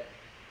set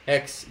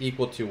x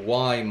equal to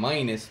y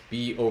minus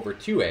b over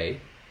 2a,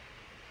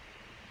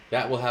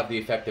 that will have the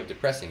effect of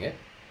depressing it.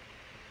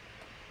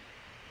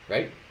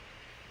 Right?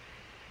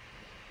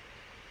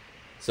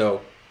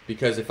 So,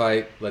 because if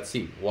I, let's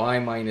see, y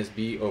minus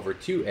b over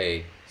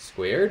 2a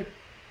squared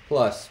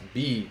plus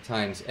b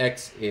times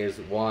x is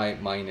y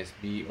minus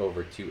b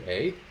over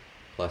 2a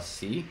plus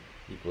c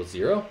equals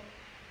 0.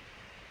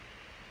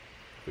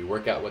 If we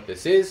work out what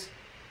this is,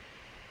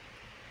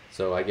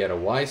 so I get a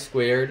y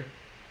squared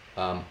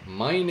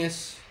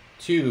minus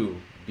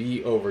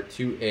 2b over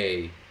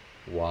 2a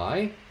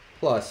y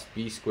plus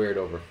b squared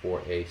over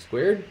 4a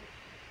squared.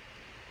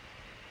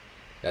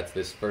 That's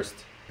this first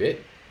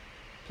bit.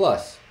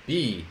 Plus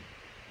b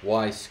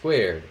y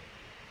squared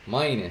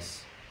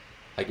minus,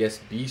 I guess,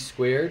 b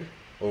squared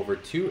over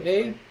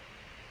 2a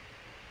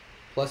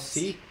plus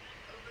c.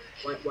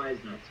 Y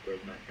is not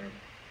squared in that term.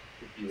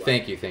 It's by.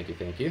 Thank you, thank you,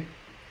 thank you.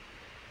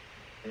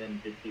 And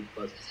then 50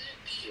 plus. Isn't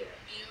it Yeah.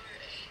 b over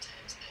a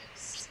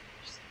times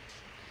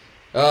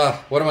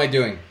x? What am I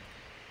doing?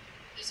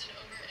 There's an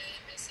over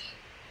a missing.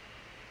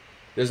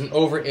 There's an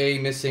over a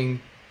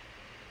missing.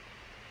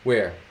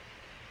 Where?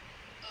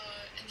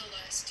 In the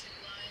last two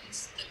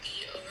lines, the b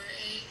over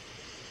a.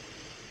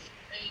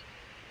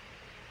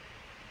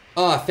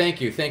 Right?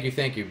 Thank you, thank you,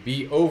 thank you.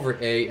 B over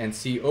a and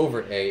c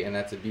over a, and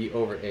that's a b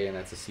over a, and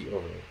that's a c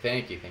over a.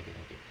 Thank you, thank you,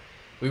 thank you.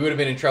 We would have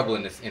been in trouble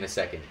in this in a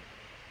second.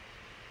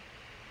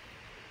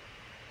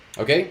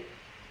 Okay.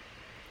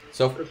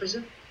 So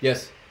Professor?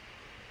 yes.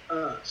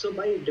 So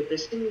by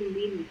depressing, you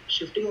mean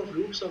shifting of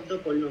roots of the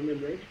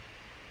polynomial, right?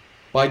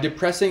 By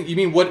depressing, you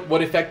mean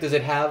what effect does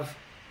it have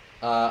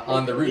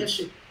on the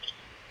roots?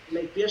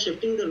 We are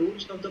shifting the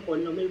roots of the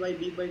polynomial by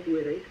b by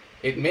 2a, right?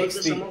 It Because makes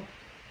the the sum of,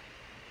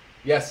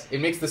 yes,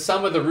 it makes the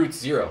sum of the roots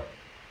 0.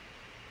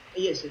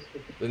 yes, okay.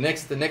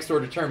 The next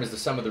order term is the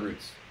sum of the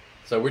roots.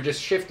 So we're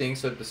just shifting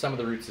so that the sum of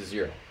the roots is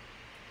 0.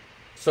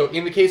 So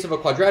in the case of a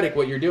quadratic,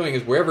 what you're doing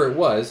is wherever it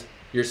was,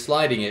 you're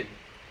sliding it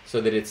so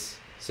that it's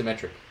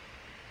symmetric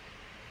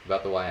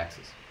about the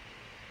y-axis.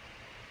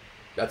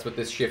 That's what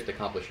this shift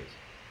accomplishes.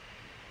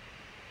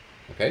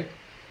 Okay?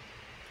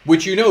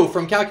 Which you know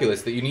from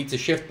calculus that you need to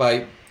shift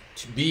by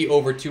b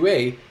over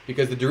 2a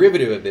because the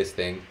derivative of this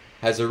thing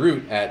has a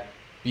root at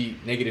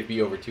negative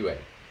b over 2a.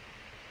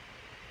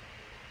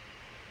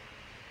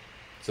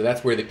 So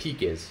that's where the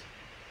peak is.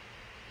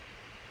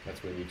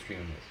 That's where the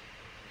extremum is.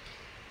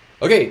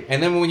 Okay,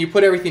 and then when you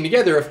put everything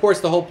together, of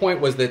course, the whole point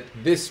was that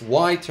this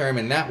y term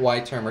and that y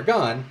term are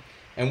gone,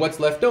 and what's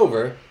left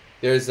over,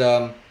 there's,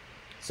 so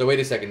wait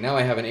a second, now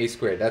I have an a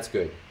squared, that's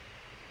good.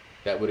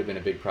 That would have been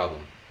a big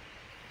problem.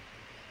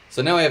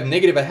 So now I have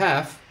negative a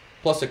half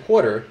plus a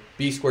quarter,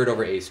 b squared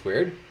over a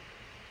squared.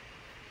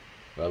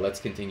 Well, let's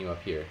continue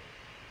up here.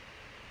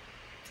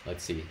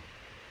 Let's see.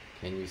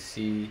 Can you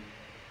see?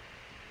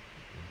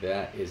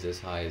 That is as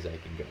high as I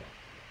can go.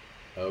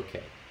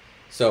 Okay.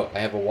 So I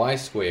have a y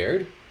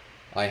squared.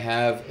 I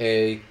have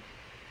a,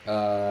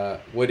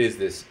 what is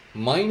this?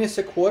 Minus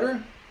a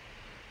quarter,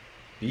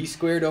 b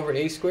squared over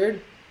a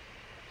squared,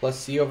 plus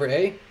c over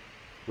a,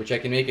 which I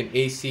can make an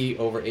ac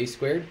over a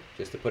squared,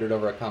 just to put it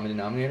over a common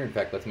denominator. In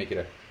fact, let's make it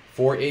a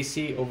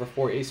 4ac over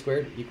 4a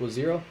squared equals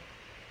 0.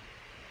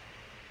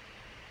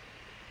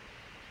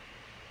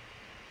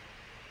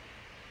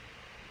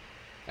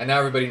 And now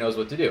everybody knows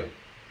what to do.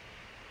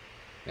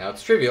 Now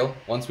it's trivial.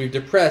 Once we've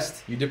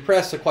depressed, you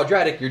depress a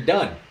quadratic, you're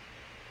done.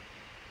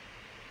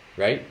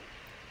 Right?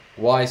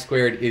 Y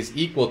squared is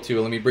equal to,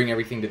 let me bring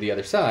everything to the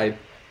other side,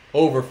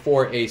 over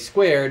 4a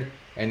squared,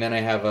 and then I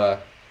have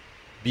a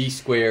b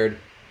squared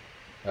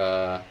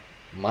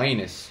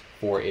minus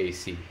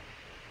 4ac.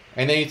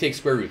 And then you take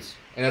square roots,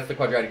 and that's the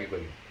quadratic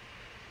equation.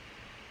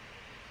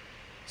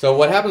 So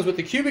what happens with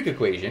the cubic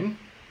equation,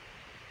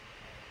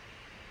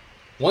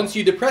 once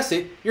you depress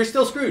it, you're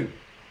still screwed.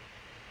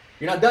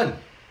 You're not done.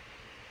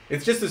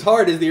 It's just as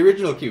hard as the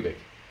original cubic.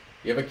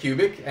 You have a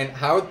cubic, and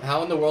how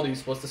in the world are you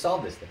supposed to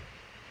solve this thing?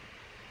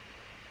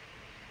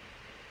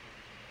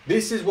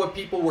 This is what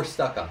people were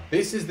stuck on.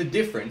 This is the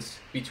difference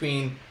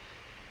between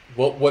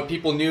what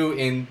people knew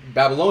in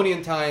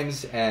Babylonian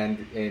times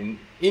and in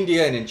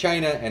India and in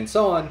China and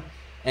so on,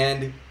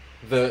 and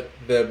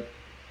the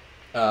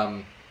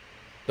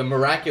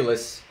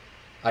miraculous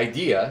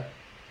idea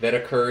that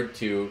occurred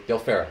to Del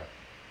Ferro,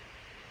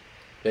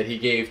 that he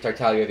gave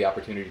Tartaglia the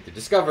opportunity to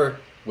discover,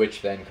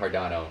 which then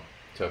Cardano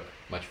took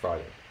much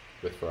farther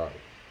with Ferrari.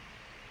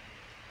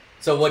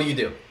 So what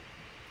do?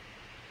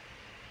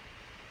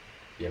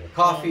 You have a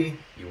coffee,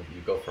 you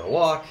go for a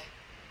walk.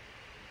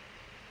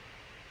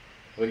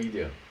 What do you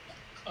do?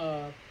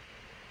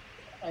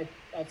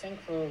 I think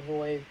for the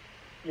way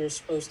you're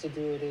supposed to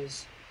do it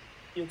is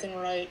you can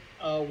write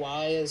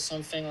y as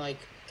something like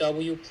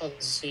w plus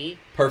z.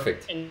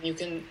 Perfect. And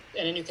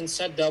then you can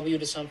set w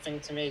to something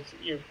to make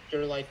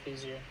your life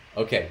easier.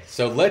 Okay,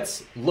 so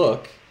let's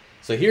look.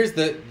 So here's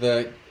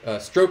the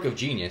stroke of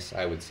genius,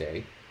 I would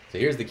say. So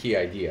here's the key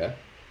idea.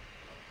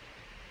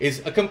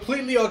 Is a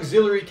completely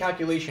auxiliary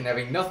calculation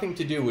having nothing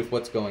to do with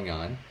what's going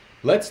on.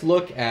 Let's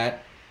look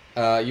at,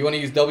 you want to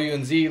use w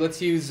and z?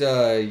 Let's use,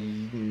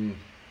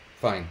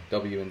 fine,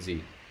 w and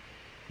z.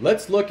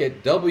 Let's look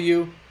at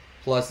w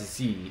plus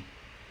z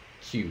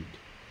cubed.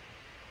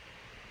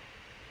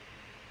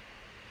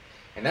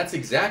 And that's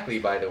exactly,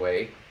 by the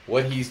way,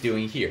 what he's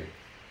doing here.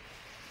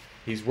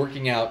 he's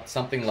working out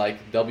something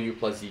like w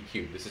plus z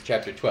cubed. This is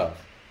chapter 12.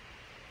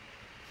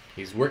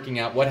 He's working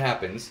out what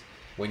happens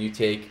when you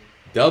take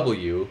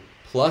w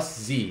plus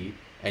z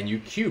and you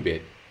cube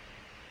it.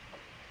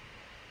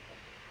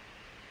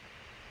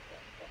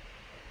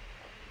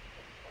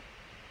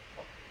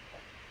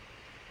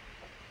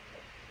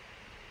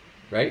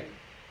 Right?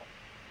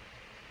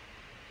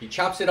 He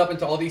chops it up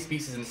into all these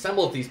pieces and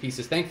assembles these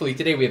pieces. Thankfully,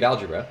 today we have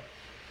algebra,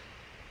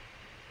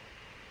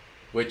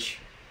 which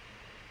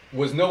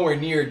was nowhere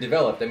near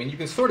developed. I mean, you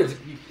can sort of,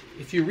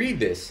 if you read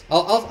this,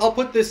 I'll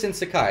put this in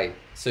Sakai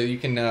so you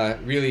can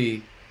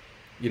really,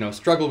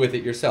 struggle with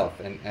it yourself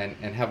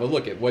and have a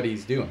look at what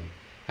he's doing,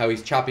 how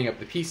he's chopping up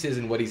the pieces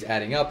and what he's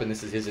adding up, and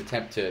this is his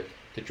attempt to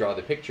draw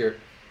the picture.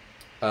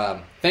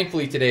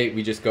 Thankfully, today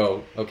we just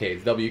go, okay,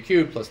 it's w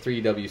cubed plus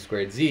 3w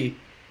squared z,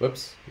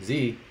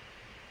 z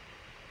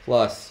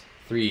plus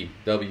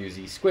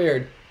 3wz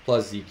squared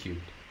plus z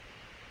cubed.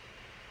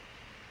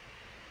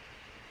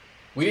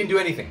 We didn't do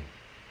anything,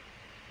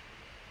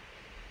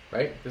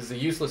 right? This is a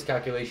useless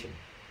calculation.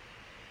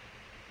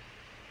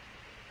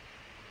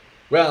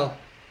 Well,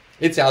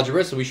 it's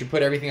algebra, so we should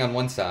put everything on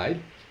one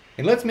side.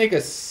 And let's make a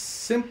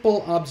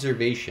simple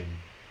observation,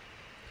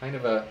 kind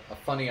of a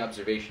funny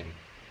observation,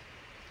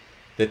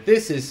 that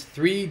this is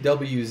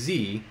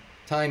 3wz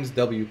times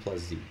w plus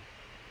z.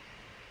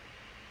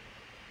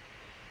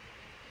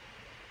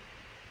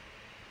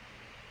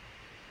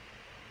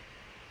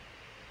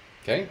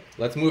 Okay,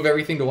 let's move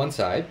everything to one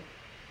side.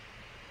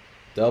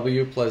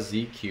 W plus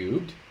z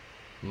cubed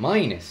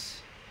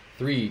minus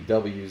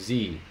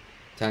 3wz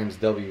times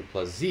w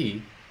plus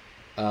z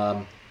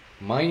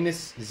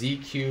minus z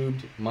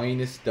cubed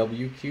minus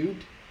w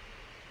cubed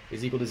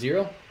is equal to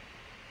 0.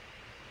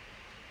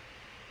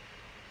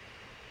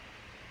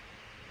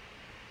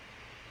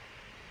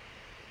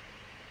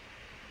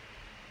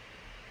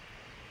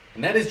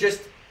 And that is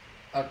just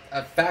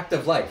a fact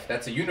of life.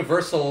 That's a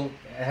universal,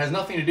 it has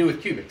nothing to do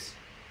with cubics.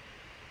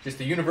 Just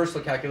a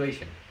universal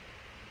calculation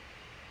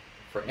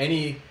for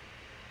any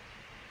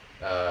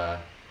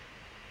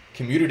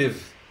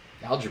commutative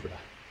algebra.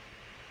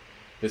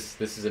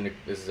 This is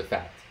a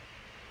fact,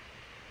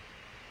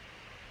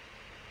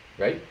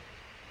 right?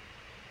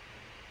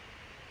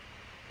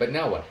 But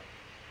now what?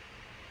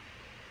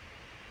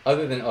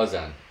 Other than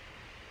Ozan,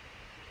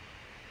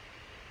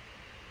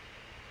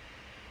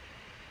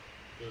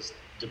 It was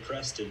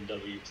depressed in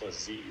w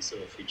plus z, so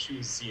if we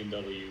choose z and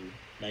w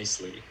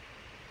nicely.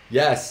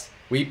 yes,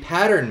 we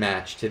pattern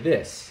match to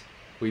this.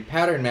 We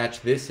pattern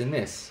match this and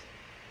this.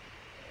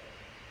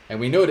 And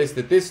we notice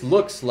that this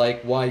looks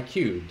like y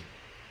cubed.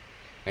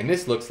 And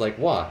this looks like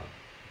y.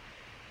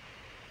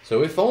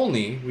 So if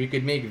only we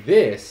could make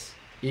this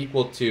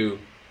equal to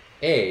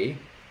a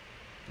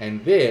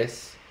and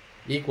this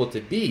equal to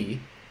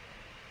b,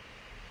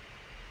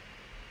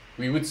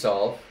 we would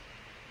solve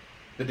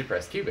the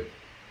depressed cubic.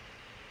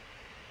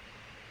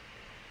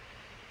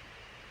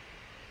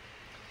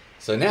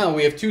 So now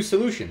we have two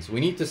solutions. We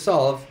need to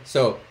solve,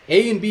 so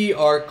a and b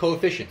are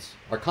coefficients,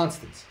 are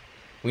constants.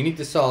 We need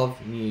to solve,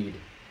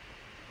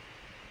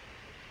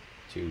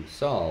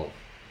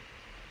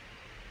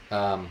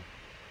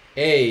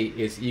 a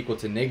is equal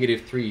to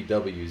negative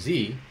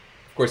 3wz.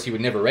 Of course, he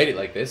would never write it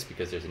like this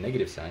because there's a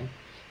negative sign.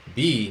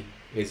 B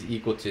is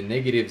equal to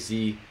negative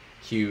z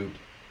cubed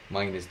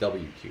minus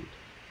w cubed.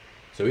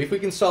 So if we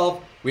can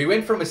solve, we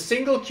went from a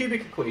single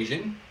cubic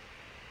equation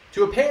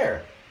to a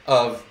pair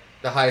of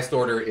the highest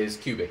order is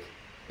cubic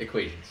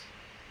equations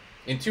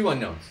in two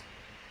unknowns.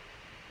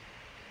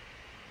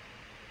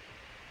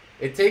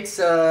 It takes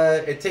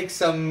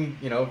some,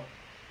 I don't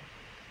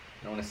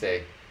want to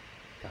say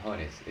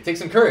cojones. It takes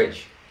some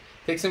courage.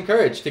 It takes some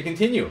courage to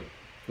continue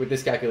with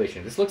this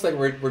calculation. This looks like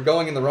we're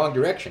going in the wrong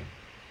direction.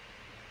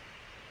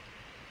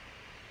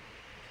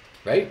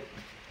 Right?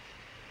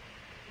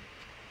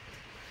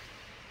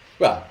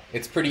 Well,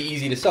 it's pretty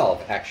easy to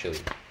solve, actually.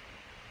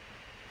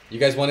 You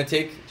guys want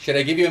to should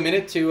I give you a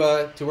minute to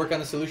work on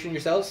the solution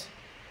yourselves?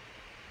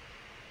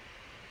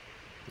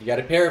 You got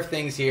a pair of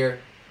things here.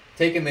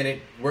 Take a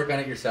minute, work on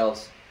it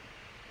yourselves.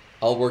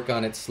 I'll work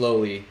on it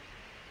slowly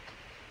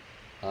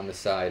on the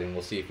side, and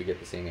we'll see if we get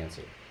the same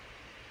answer.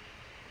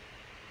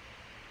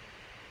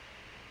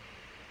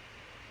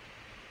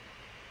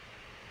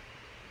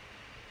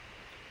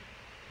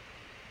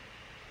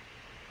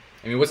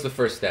 I mean, what's the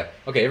first step?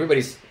 Okay,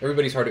 everybody's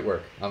hard at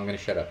work. I'm going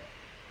to shut up.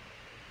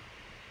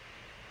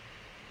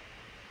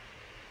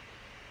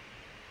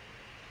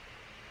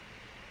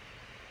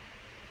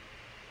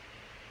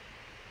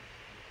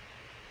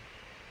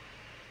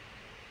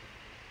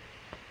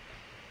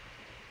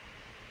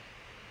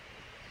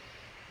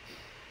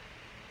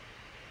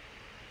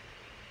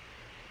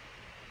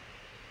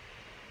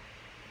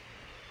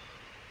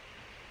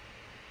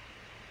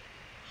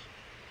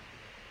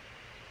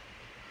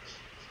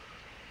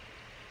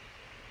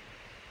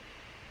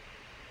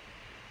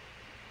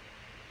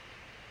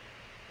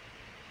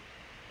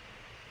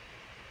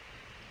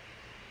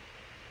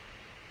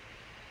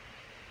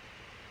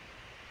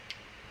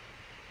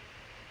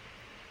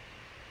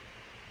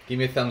 Give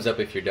me a thumbs up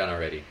if you're done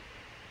already.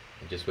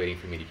 just waiting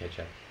for me to catch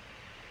up.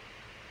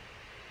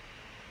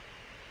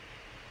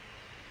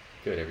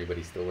 Good,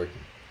 everybody's still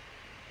working.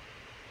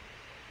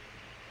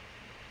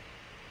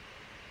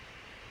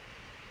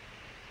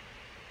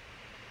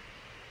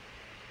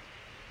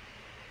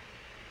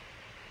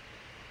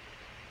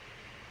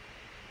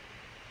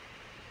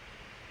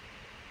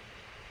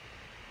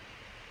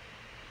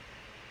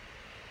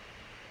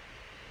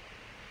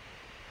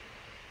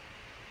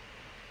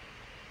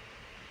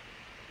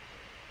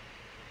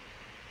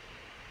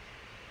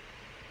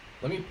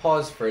 Let me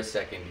pause for a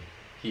second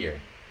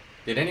here.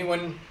 Did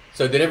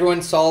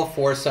everyone solve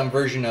for some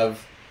version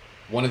of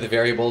one of the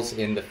variables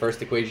in the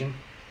first equation,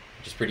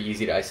 which is pretty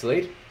easy to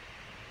isolate?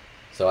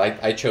 So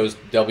I chose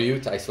w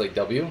to isolate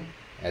w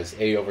as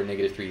a over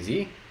negative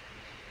 3z.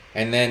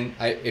 And then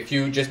if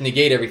you just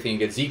negate everything, you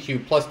get z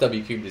cubed plus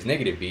w cubed is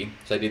negative b.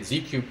 So I did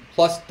z cubed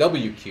plus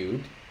w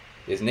cubed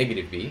is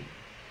negative b.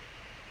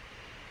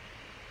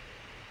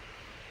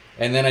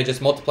 And then I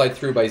just multiplied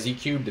through by z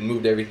cubed and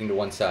moved everything to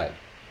one side.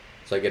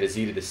 So I get a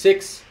z to the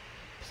 6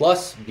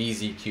 plus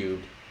bz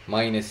cubed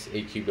minus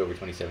a cubed over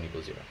 27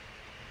 equals 0.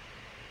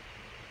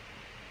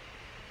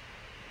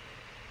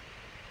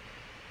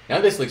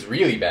 Now this looks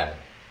really bad.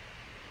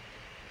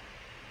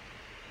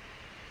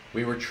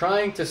 We were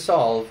trying to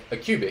solve a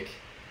cubic,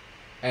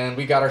 and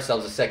we got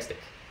ourselves a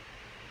sextic.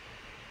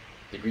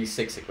 Degree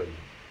 6 equation.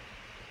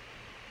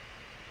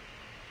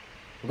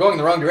 We're going in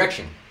the wrong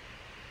direction.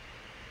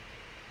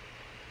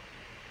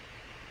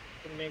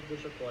 Make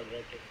this a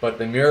quadratic. But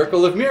the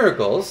miracle of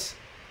miracles,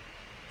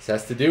 this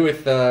has to do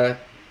with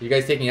you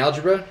guys taking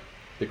algebra.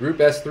 The group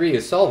S3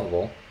 is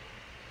solvable.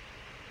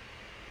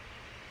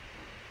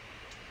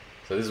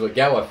 So this is what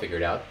Gawa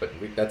figured out, but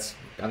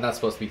I'm not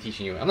supposed to be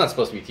teaching you. I'm not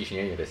supposed to be teaching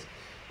you any of this,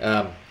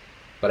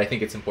 but I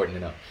think it's important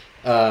to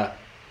know.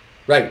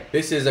 Right,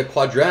 this is a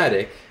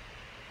quadratic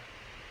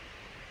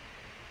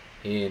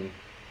in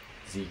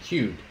z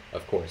cubed,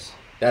 of course.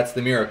 That's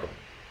the miracle,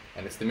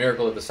 and it's the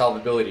miracle of the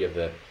solvability of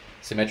the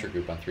symmetric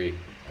group on 3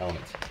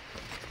 elements.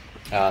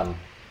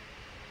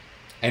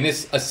 And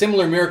a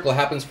similar miracle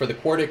happens for the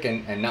quartic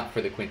and not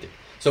for the quintic.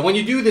 So when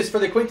you do this for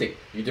the quintic,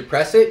 you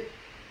depress it,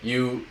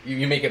 you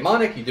make it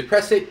monic, you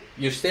depress it,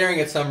 you're staring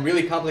at some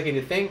really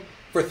complicated thing.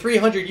 For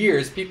 300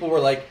 years, people were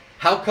like,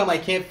 how come I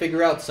can't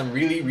figure out some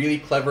really, really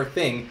clever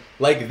thing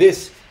like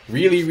this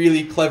really,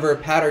 really clever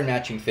pattern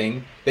matching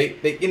thing? They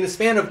in the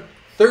span of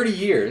 30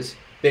 years,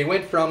 they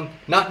went from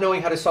not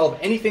knowing how to solve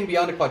anything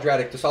beyond a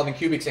quadratic to solving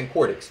cubics and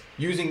quartics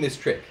using this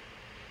trick.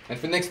 And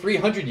for the next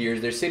 300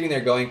 years, they're sitting there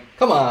going,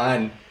 come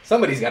on,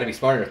 somebody's got to be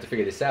smart enough to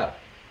figure this out.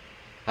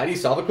 How do you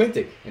solve a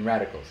quintic in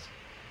radicals?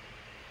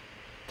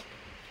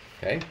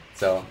 Okay,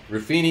 so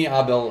Ruffini,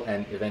 Abel,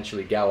 and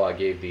eventually Gawa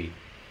gave the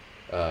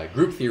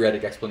group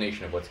theoretic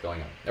explanation of what's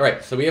going on. All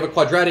right, so we have a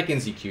quadratic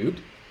in z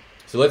cubed.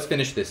 So let's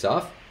finish this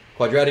off.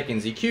 Quadratic in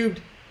z cubed.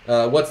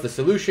 What's the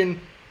solution?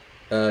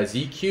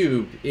 Z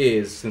cubed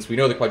is, since we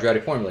know the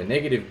quadratic formula,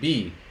 negative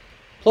b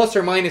plus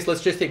or minus,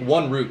 let's just take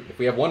one root. If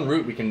we have one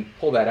root, we can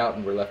pull that out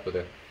and we're left with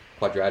a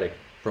quadratic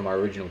from our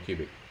original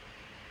cubic.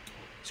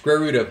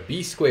 Square root of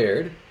b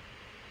squared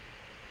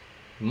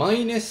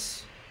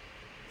minus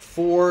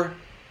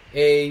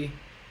 4ac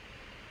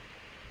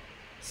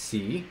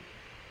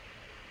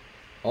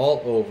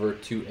all over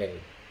 2a.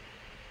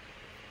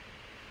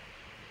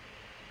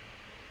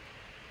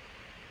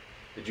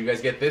 Did you guys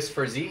get this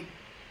for z?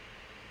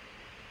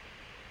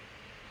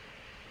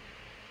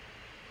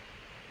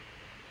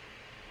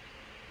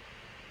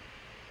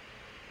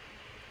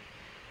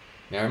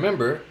 Now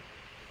remember,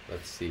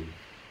 let's see. Can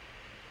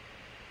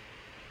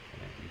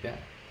I do that?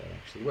 That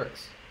actually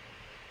works.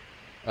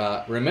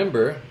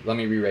 Remember, let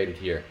me rewrite it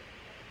here.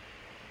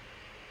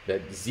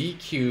 That z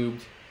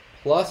cubed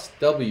plus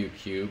w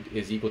cubed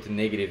is equal to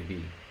negative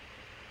b.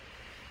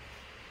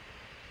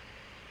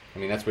 I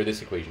mean, that's where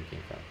this equation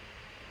came from.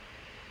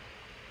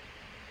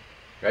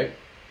 Right?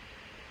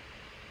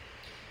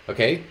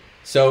 Okay,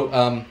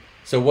 so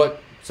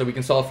so we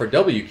can solve for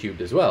w cubed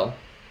as well.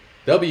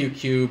 W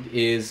cubed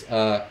is,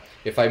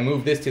 if I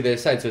move this to the other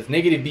side, so it's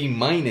negative b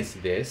minus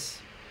this,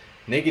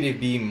 negative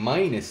b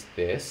minus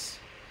this.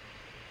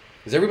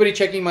 Is everybody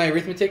checking my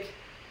arithmetic?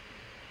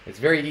 It's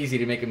very easy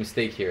to make a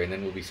mistake here, and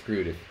then we'll be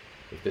screwed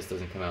if this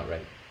doesn't come out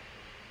right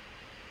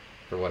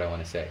for what I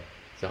want to say.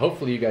 So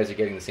hopefully you guys are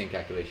getting the same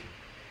calculation.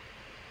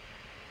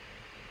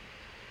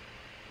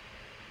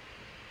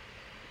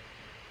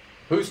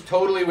 Who's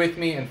totally with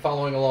me and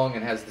following along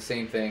and has the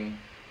same thing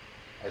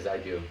as I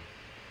do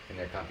in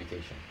their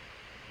computation?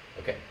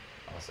 Okay,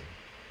 awesome.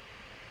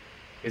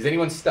 Is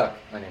anyone stuck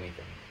on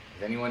anything?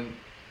 Is anyone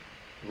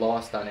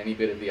lost on any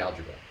bit of the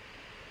algebra?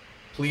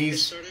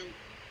 Please,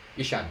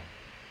 Ishan.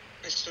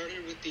 I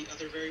started with the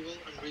other variable.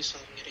 I'm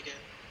resolving it again.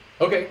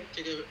 Okay.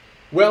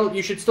 Well,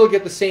 you should still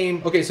get the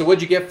same. Okay, so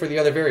what'd you get for the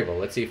other variable?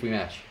 Let's see if we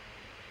match.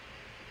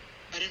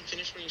 I didn't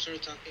finish when you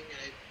started talking.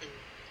 I'm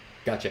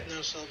Gotcha.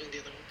 now solving the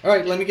other one. All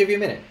right, let me give you a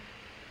minute.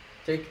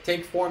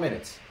 Take 4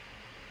 minutes.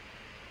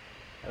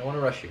 I don't want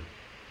to rush you.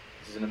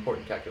 This is an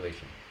important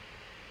calculation.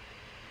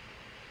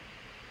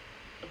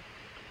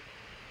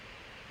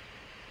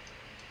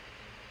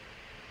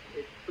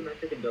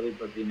 symmetric in W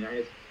plus Z. I mean,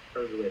 I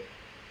started with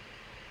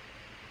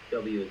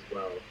W as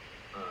well,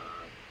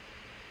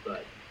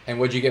 but. And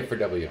what'd you get for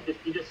W?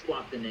 You just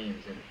swap the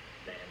names and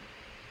then.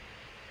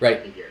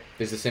 Right.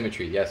 There's a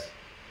symmetry, yes.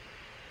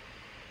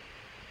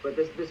 But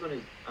this one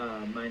is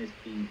minus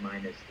B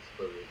minus the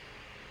square root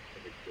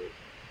of the cube,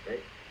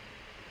 right?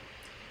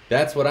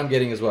 That's what I'm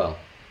getting as well.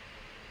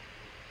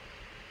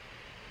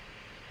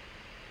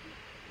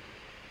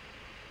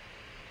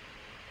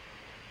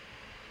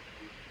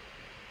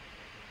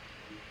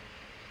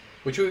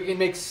 Which we can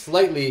make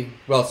slightly,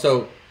 well,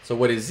 so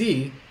what is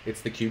Z?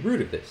 It's the cube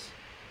root of this.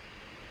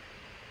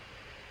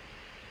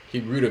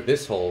 Cube root of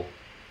this whole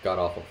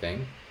god-awful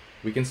thing.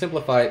 We can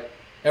simplify it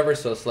ever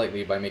so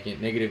slightly by making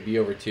it negative B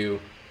over 2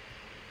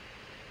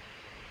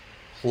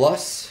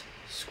 plus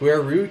square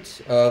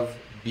root of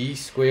B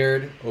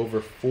squared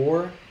over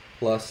 4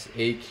 plus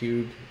A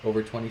cubed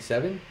over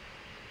 27.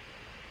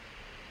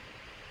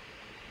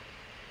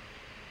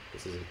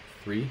 This is a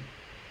 3.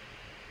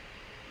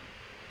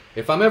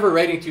 If I'm ever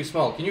writing too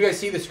small, can you guys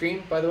see the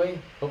screen, by the way?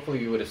 Hopefully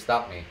you would have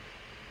stopped me.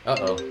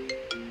 Uh-oh.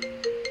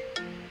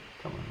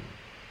 Come on.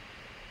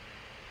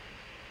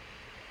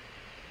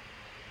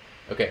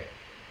 Okay.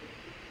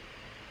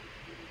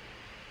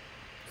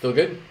 Still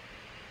good?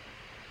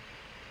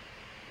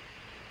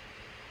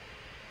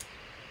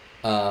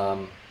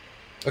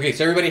 Okay,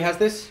 so everybody has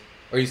this?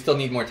 Or you still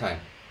need more time?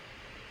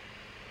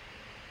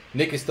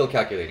 Nick is still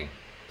calculating.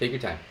 Take your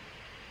time.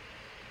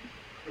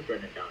 I'm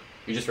writing it down.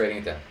 You're just writing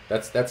it down.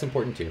 That's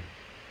important too.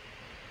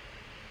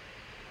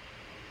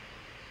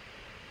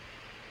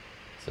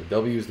 So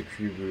W is the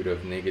cube root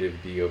of negative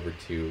B over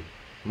 2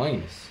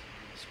 minus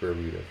square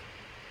root of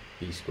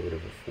B squared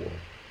over 4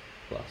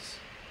 plus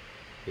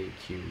A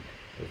cubed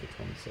over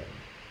 27.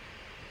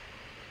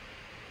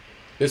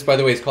 This, by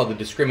the way, is called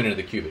the discriminant of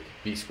the cubic.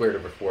 B squared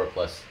over 4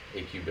 plus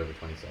A cubed over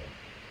 27.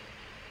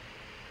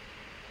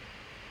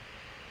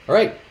 All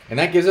right, and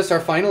that gives us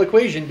our final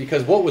equation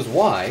because what was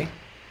Y?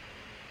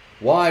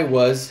 Y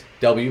was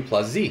W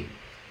plus Z.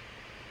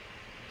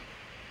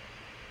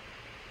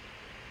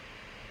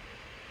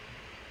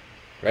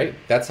 Right?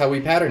 That's how we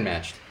pattern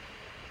matched.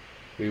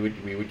 We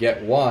would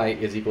get Y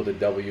is equal to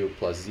W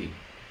plus Z.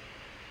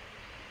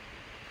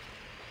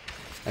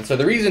 And so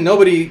the reason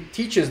nobody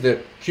teaches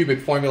the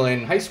cubic formula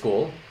in high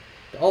school,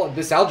 all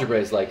this algebra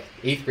is like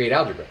 8th grade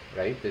algebra,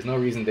 right? There's no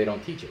reason they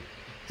don't teach it.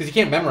 Because you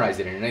can't memorize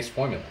it in a nice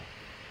formula.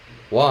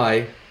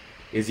 Y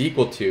is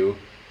equal to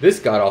this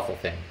god-awful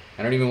thing.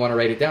 I don't even want to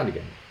write it down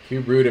again.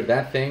 Cube root of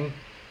that thing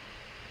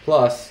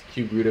plus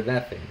cube root of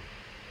that thing.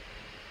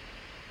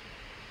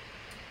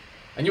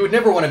 And you would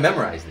never want to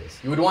memorize this.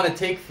 You would want to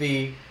take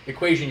the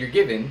equation you're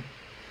given.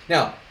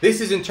 Now,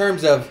 this is in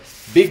terms of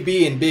big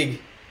B and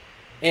big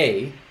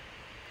A,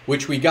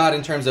 which we got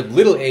in terms of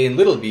little a and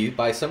little b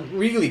by some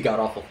really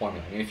god-awful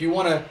formula. I mean, if you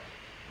want to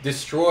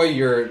destroy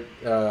your,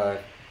 I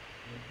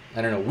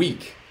don't know,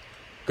 week,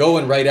 go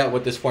and write out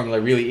what this formula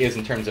really is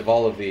in terms of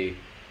all of the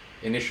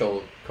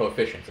initial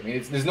coefficients. I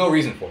mean, there's no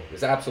reason for it.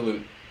 It's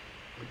absolute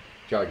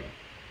jargon.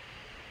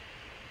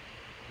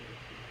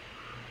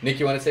 Nick,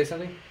 you want to say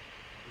something?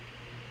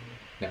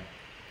 No.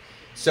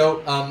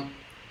 So,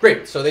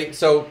 great. So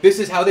this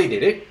is how they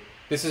did it.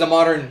 This is a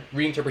modern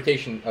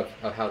reinterpretation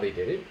of how they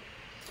did it.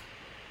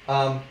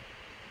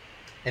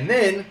 And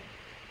then,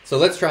 so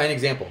let's try an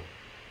example.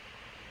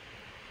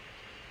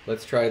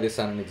 Let's try this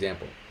on an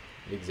example.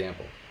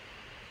 Example.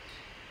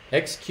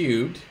 X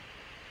cubed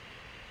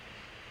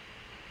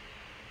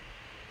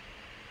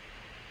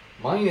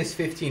minus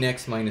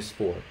 15x minus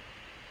 4.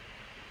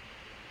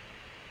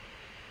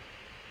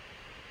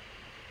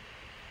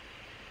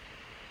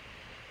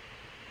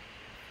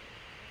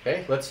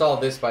 Okay, let's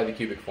solve this by the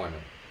cubic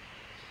formula.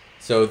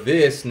 So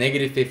this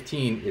negative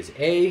 15 is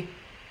A,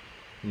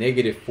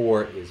 negative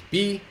 4 is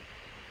B,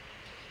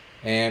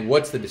 and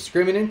what's the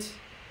discriminant?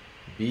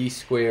 B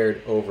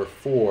squared over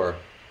 4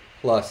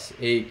 plus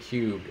A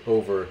cubed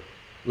over,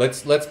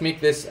 let's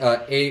make this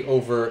A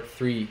over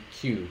 3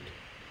 cubed.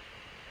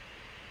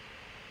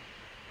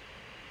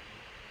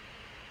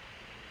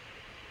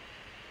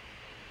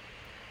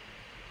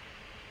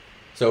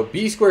 So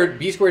B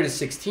squared is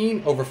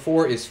 16, over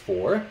 4 is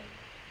 4.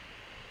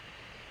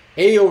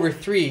 A over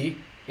 3,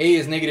 A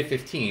is negative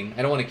 15.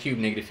 I don't want to cube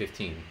negative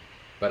 15,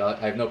 but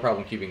I have no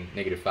problem cubing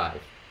negative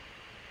 5.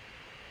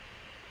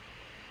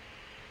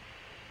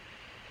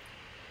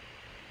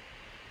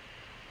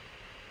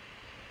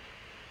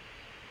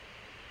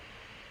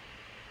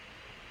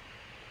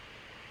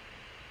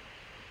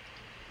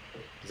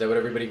 Is that what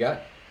everybody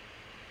got?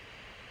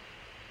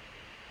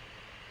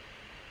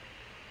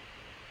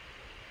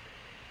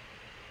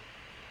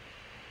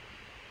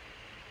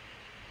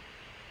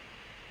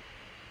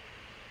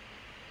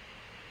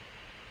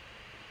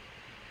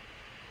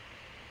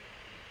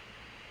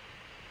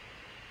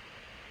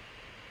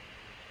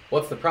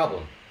 What's the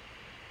problem?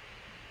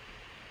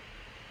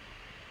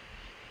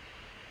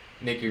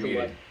 Nick, you're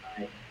muted.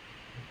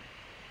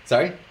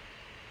 Sorry?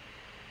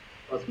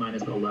 Plus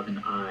minus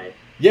 11i.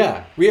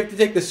 Yeah, we have to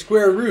take the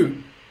square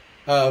root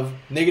of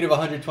negative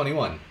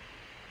 121.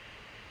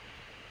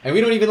 And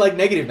we don't even like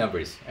negative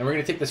numbers. And we're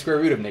going to take the square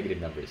root of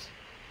negative numbers.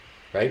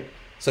 Right?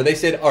 So they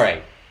said, all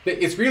right.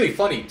 It's really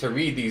funny to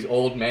read these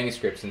old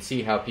manuscripts and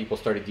see how people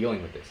started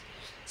dealing with this.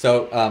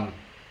 So,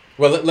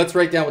 well, let's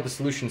write down what the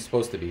solution is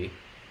supposed to be.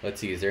 Let's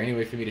see. Is there any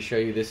way for me to show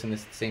you this in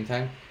this at the same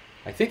time?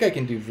 I think I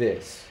can do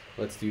this.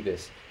 Let's do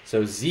this.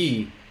 So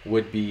z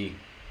would be...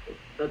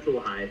 That's a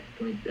little high.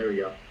 There we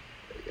go.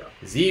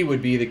 Z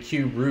would be the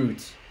cube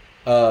root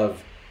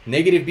of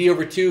negative b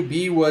over 2.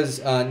 B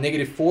was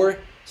negative 4.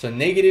 So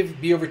negative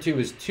b over 2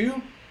 is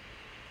 2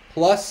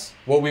 plus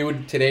what we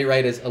would today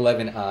write as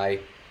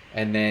 11i.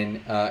 And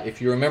then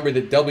if you remember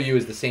that w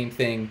is the same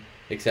thing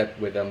except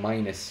with a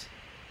minus.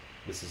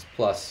 This is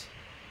plus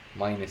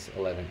minus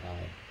 11i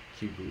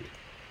cube root.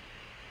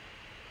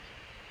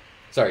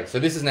 Sorry, so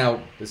this is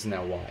now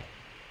y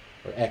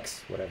or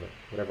x,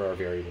 whatever our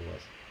variable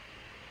was.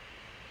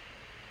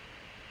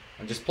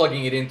 I'm just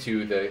plugging it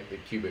into the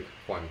cubic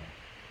formula.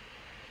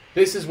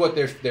 This is what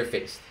they're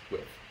faced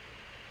with.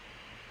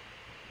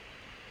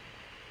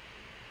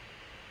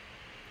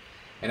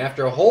 And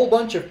after a whole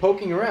bunch of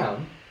poking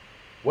around,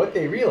 what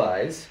they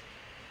realize,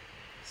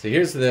 so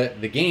here's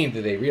the game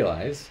that they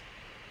realize.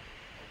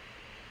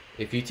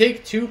 If you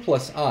take 2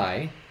 plus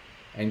I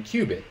and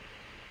cube it,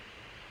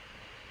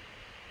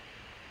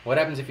 what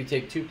happens if you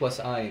take 2 plus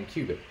I and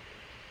cube it?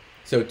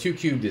 So 2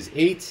 cubed is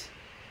 8,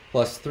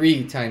 plus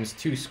 3 times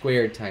 2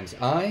 squared times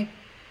I,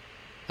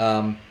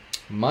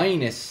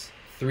 minus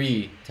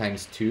 3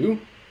 times 2.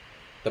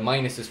 The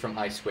minus is from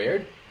I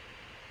squared.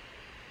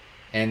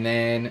 And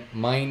then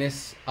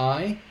minus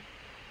I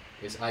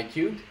is I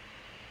cubed.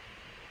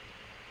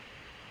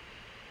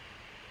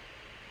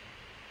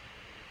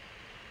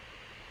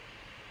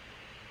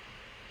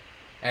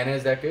 Anna,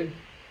 is that good?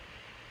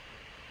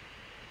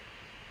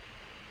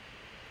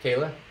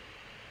 Kayla?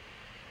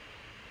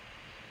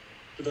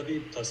 Would that be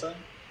plus I?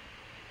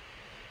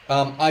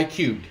 I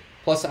cubed,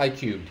 plus I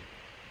cubed.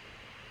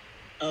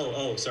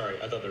 Oh,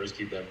 sorry. I thought there was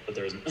cube there, but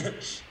there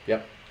isn't.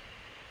 Yep.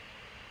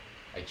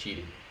 I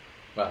cheated.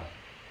 Wow.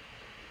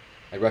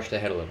 I rushed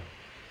ahead a little.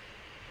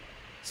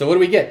 So what do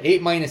we get?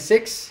 8 minus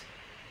 6.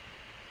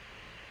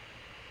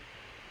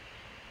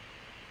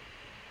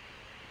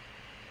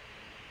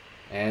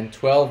 And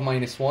 12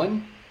 minus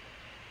 1.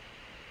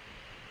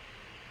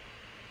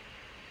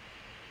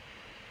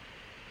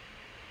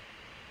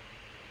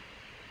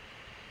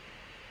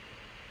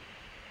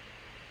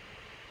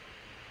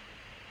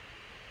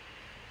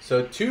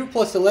 So 2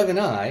 plus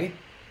 11i,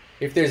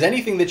 if there's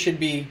anything that should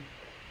be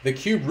the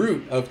cube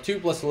root of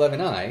 2 plus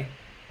 11i,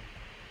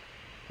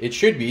 it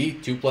should be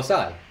 2 plus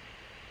I.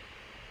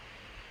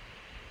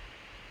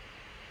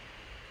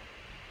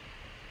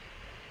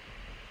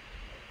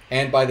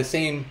 And by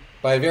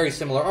a very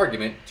similar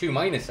argument, 2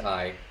 minus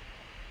I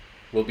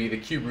will be the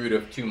cube root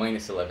of 2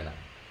 minus 11i. And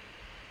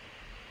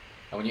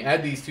when you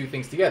add these two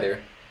things together,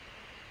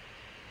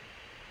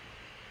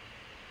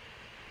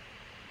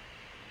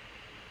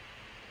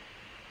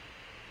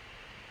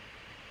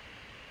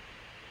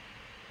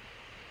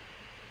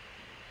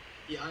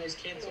 The i's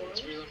cancel.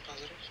 It's real and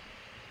positive.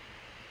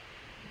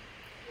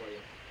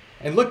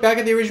 and look back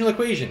at the original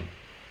equation.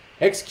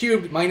 X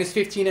cubed minus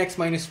 15x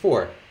minus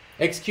 4.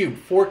 X cubed,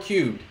 4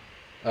 cubed,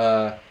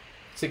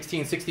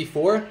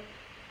 1664.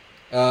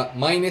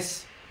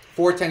 Minus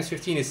 4 times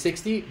 15 is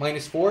 60.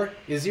 Minus 4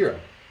 is 0.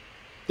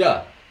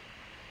 Duh.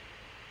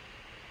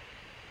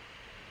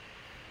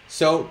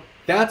 So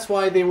that's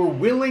why they were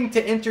willing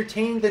to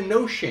entertain the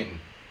notion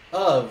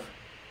of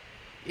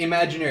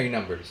imaginary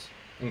numbers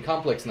and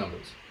complex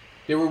numbers.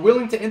 They were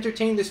willing to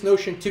entertain this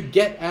notion to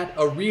get at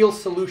a real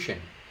solution.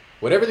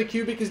 Whatever the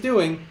cubic is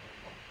doing,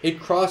 it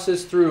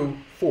crosses through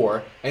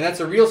 4, and that's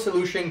a real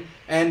solution.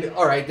 And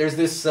all right, there's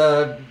this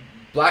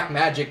black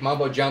magic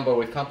mumbo jumbo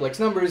with complex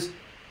numbers,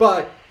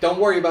 but don't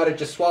worry about it,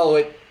 just swallow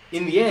it.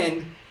 In the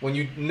end, when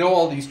you know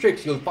all these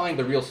tricks, you'll find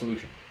the real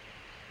solution.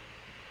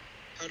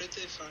 How did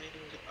they find?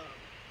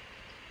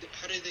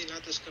 How did they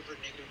not discover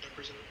negative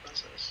numbers in the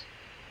process?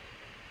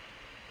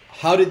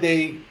 How did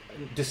they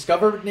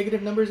discover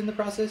negative numbers in the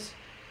process?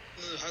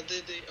 No, how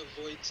did they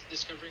avoid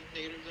discovering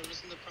negative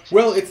numbers in the process?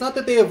 Well, it's not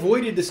that they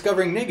avoided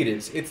discovering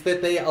negatives. It's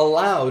that they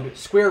allowed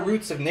square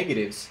roots of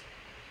negatives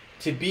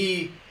to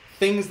be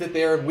things that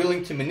they are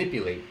willing to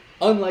manipulate,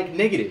 unlike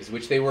negatives,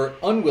 which they were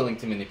unwilling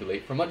to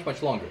manipulate for much,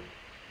 much longer.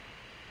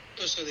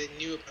 Oh, so they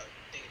knew about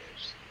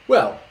negatives.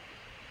 Well,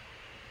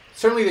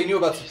 certainly they knew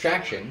about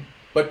subtraction,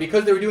 but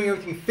because they were doing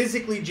everything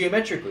physically,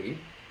 geometrically,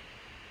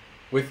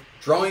 with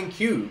drawing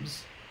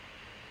cubes,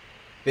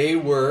 they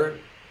were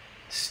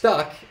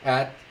stuck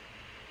at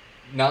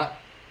not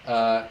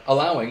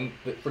allowing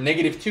for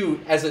negative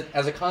 2 as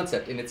a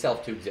concept in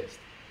itself to exist.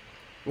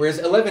 Whereas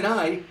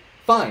 11i,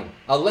 fine,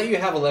 I'll let you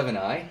have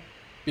 11i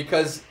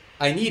because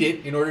I need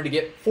it in order to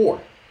get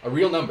 4, a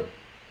real number.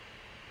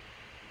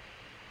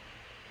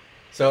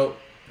 So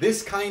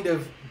this kind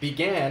of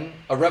began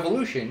a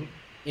revolution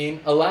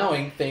in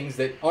allowing things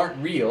that aren't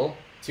real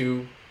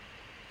to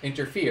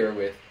interfere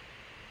with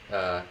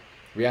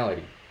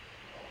reality.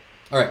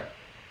 All right.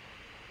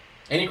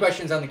 Any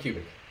questions on the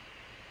cubic?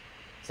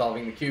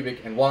 solving the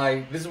cubic, and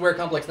why. This is where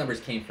complex numbers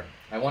came from.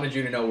 I wanted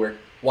you to know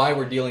why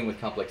we're dealing with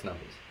complex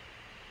numbers.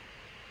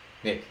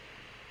 Nick,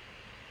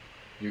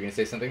 you were going to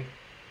say something?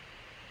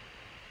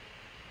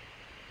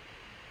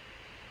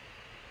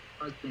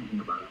 I was thinking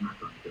about it. I'm not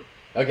going to.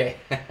 Okay,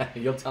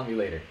 you'll tell me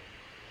later.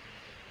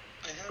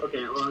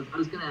 Okay, well, I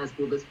was going to ask,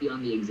 will this be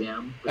on the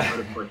exam? But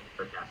of course, it's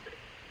sarcastic.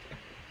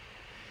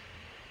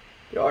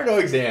 There are no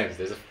exams.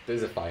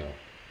 There's a final.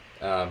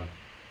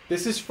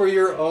 This is for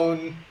your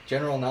own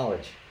general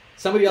knowledge.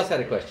 Somebody else had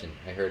a question.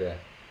 I heard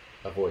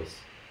a voice.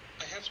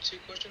 I have 2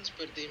 questions,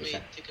 but they may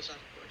take us off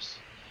course.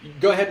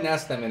 Go ahead and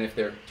ask them, and if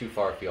they're too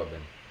far afield,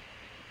 then.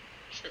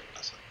 Sure,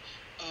 awesome.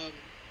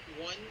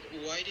 One,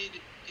 why did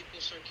people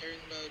start caring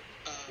about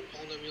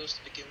polynomials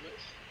to begin with?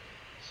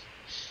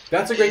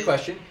 That's a great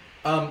question.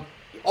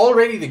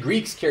 Already the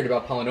Greeks cared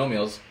about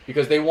polynomials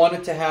because they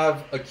wanted to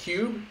have a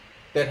cube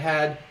that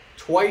had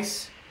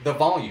twice the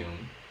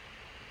volume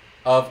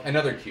of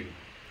another cube.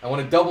 I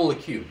want to double a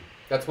cube.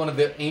 That's one of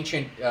the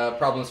ancient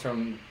problems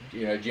from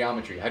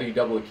geometry. How do you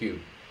double a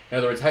cube? In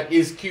other words,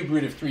 is cube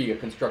root of 3 a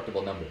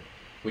constructible number?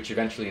 Which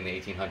eventually in the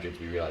 1800s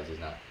we realized is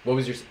not.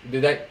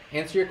 Did that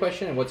answer your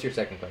question? And what's your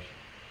second question?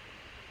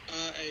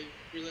 I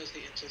realized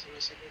the answer to my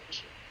second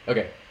question.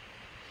 Okay.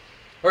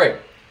 All right.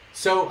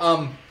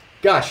 So,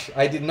 gosh,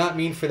 I did not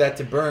mean for that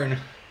to burn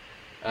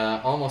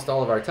almost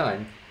all of our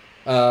time.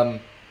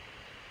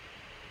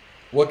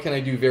 What can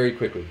I do very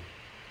quickly?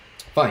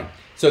 Fine.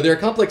 So there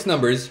are complex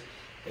numbers.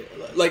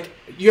 Like,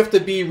 you have to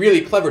be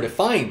really clever to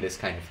find this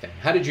kind of thing.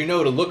 How did you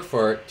know to look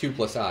for 2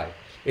 plus I?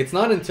 It's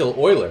not until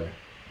Euler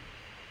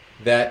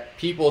that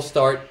people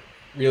start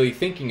really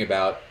thinking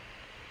about.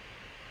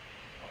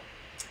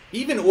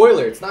 Even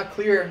Euler, it's not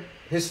clear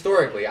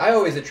historically. I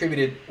always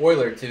attributed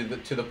Euler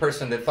to the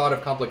person that thought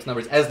of complex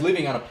numbers as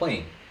living on a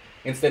plane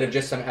instead of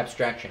just some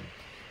abstraction.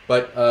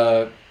 But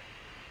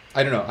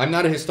I don't know. I'm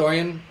not a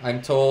historian.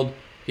 I'm told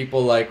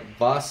people like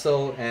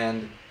Vassel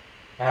and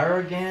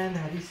Arrogand,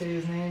 how do you say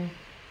his name?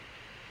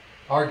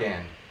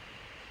 Argand.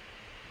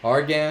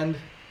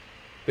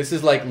 This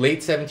is like late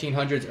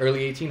 1700s,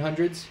 early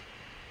 1800s.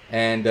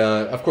 And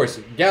of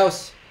course,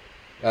 Gauss,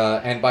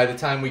 and by the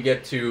time we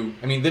get to,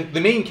 I mean, the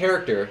main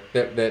character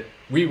that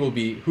we will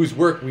be, whose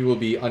work we will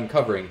be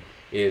uncovering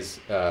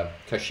is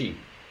Cauchy.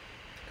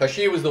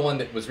 Cauchy was the one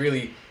that was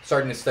really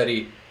starting to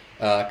study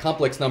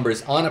complex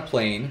numbers on a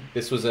plane.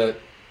 This was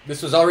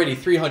already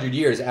 300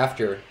 years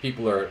after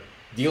people are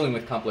dealing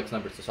with complex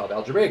numbers to solve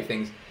algebraic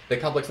things,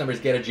 that complex numbers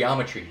get a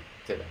geometry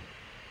to them.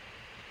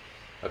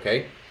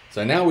 Okay,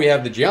 so now we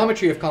have the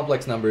geometry of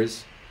complex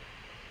numbers,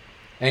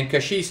 and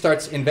Cauchy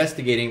starts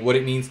investigating what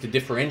it means to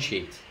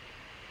differentiate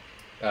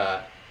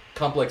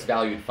complex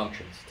valued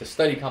functions, to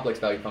study complex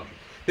valued functions.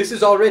 This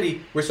is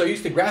already, we're so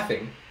used to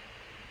graphing,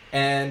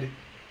 and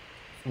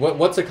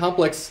what's a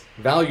complex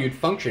valued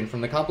function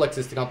from the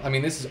complexes to I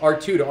mean, this is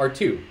R2 to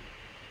R2.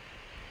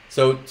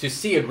 So to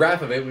see a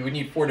graph of it, we would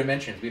need 4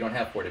 dimensions. We don't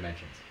have 4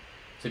 dimensions.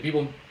 So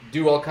people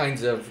do all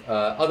kinds of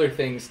other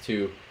things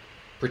to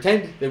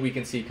pretend that we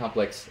can see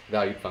complex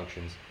valued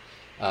functions.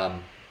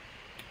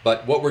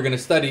 But what we're going to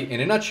study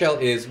in a nutshell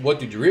is, what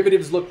do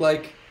derivatives look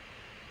like?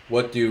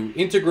 What do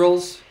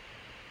integrals?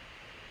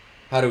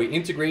 How do we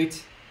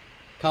integrate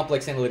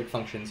complex analytic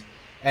functions?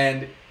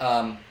 And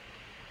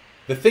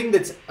the thing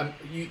that's,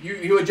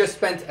 you had just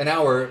spent an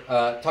hour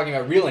talking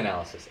about real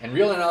analysis. And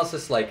real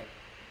analysis, like,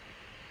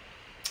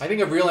 I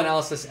think of real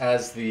analysis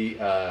as the,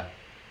 I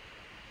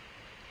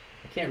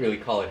can't really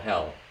call it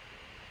hell.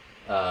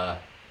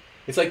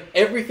 It's like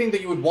everything that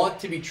you would want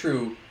to be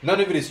true, none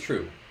of it is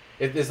true.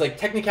 There's like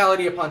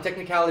technicality upon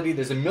technicality.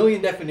 There's a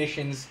million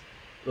definitions.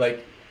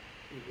 Like,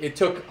 it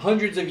took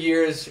hundreds of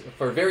years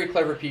for very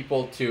clever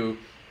people to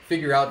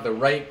figure out the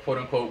right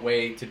quote-unquote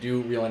way to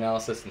do real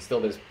analysis, and still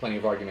there's plenty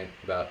of argument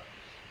about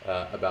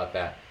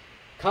that.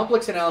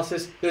 Complex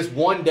analysis, there's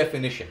one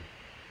definition.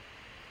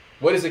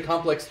 What is a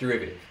complex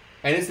derivative?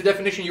 And it's the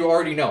definition you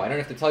already know. I don't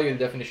have to tell you the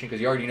definition because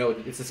you already know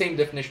it. It's the same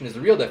definition as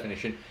the real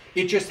definition.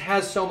 It just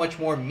has so much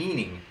more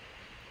meaning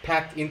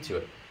packed into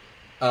it.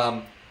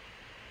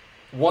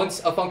 Once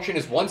a function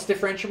is once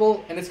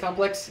differentiable and it's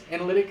complex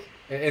analytic,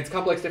 it's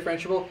complex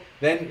differentiable,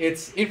 then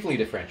it's infinitely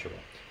differentiable.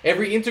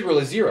 Every integral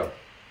is 0.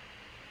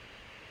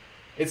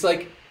 It's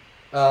like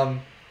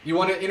you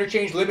want to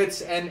interchange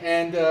limits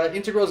and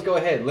integrals, go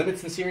ahead.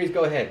 Limits and series,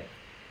 go ahead.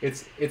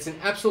 It's an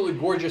absolutely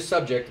gorgeous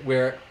subject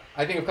where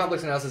I think of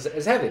complex analysis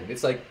as heaven.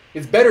 It's like,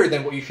 it's better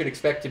than what you should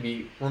expect to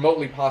be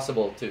remotely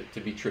possible to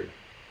be true.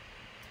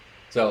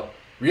 So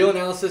real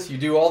analysis, you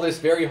do all this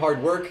very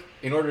hard work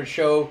in order to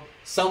show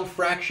some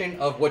fraction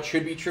of what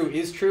should be true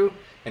is true.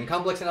 And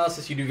complex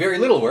analysis, you do very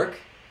little work,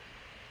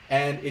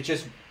 and it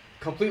just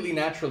completely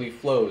naturally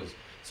flows.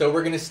 So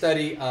we're going to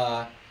study,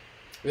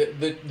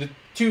 the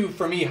 2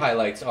 for me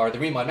highlights are the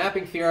Riemann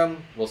mapping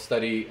theorem. We'll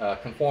study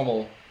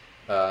conformal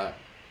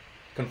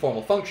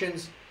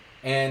functions,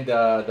 and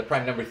the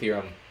prime number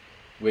theorem,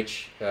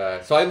 which,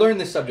 so I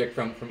learned this subject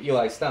from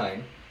Eli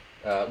Stein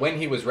when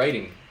he was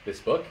writing this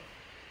book.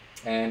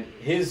 And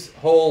his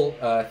whole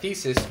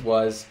thesis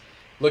was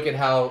look at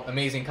how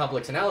amazing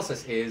complex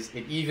analysis is.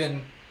 It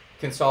even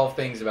can solve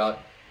things about,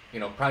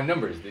 prime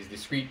numbers. These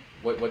discrete,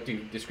 what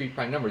do discrete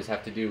prime numbers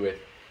have to do with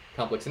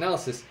complex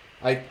analysis?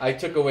 I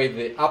took away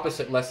the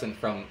opposite lesson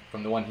from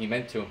the one he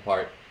meant to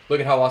impart. Look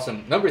at how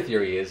awesome number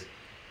theory is,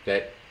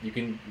 that you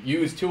can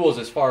use tools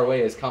as far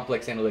away as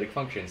complex analytic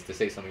functions to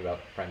say something about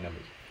prime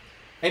numbers.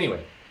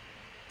 Anyway,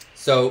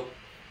 so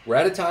we're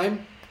out of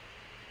time.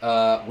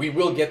 We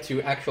will get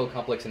to actual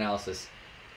complex analysis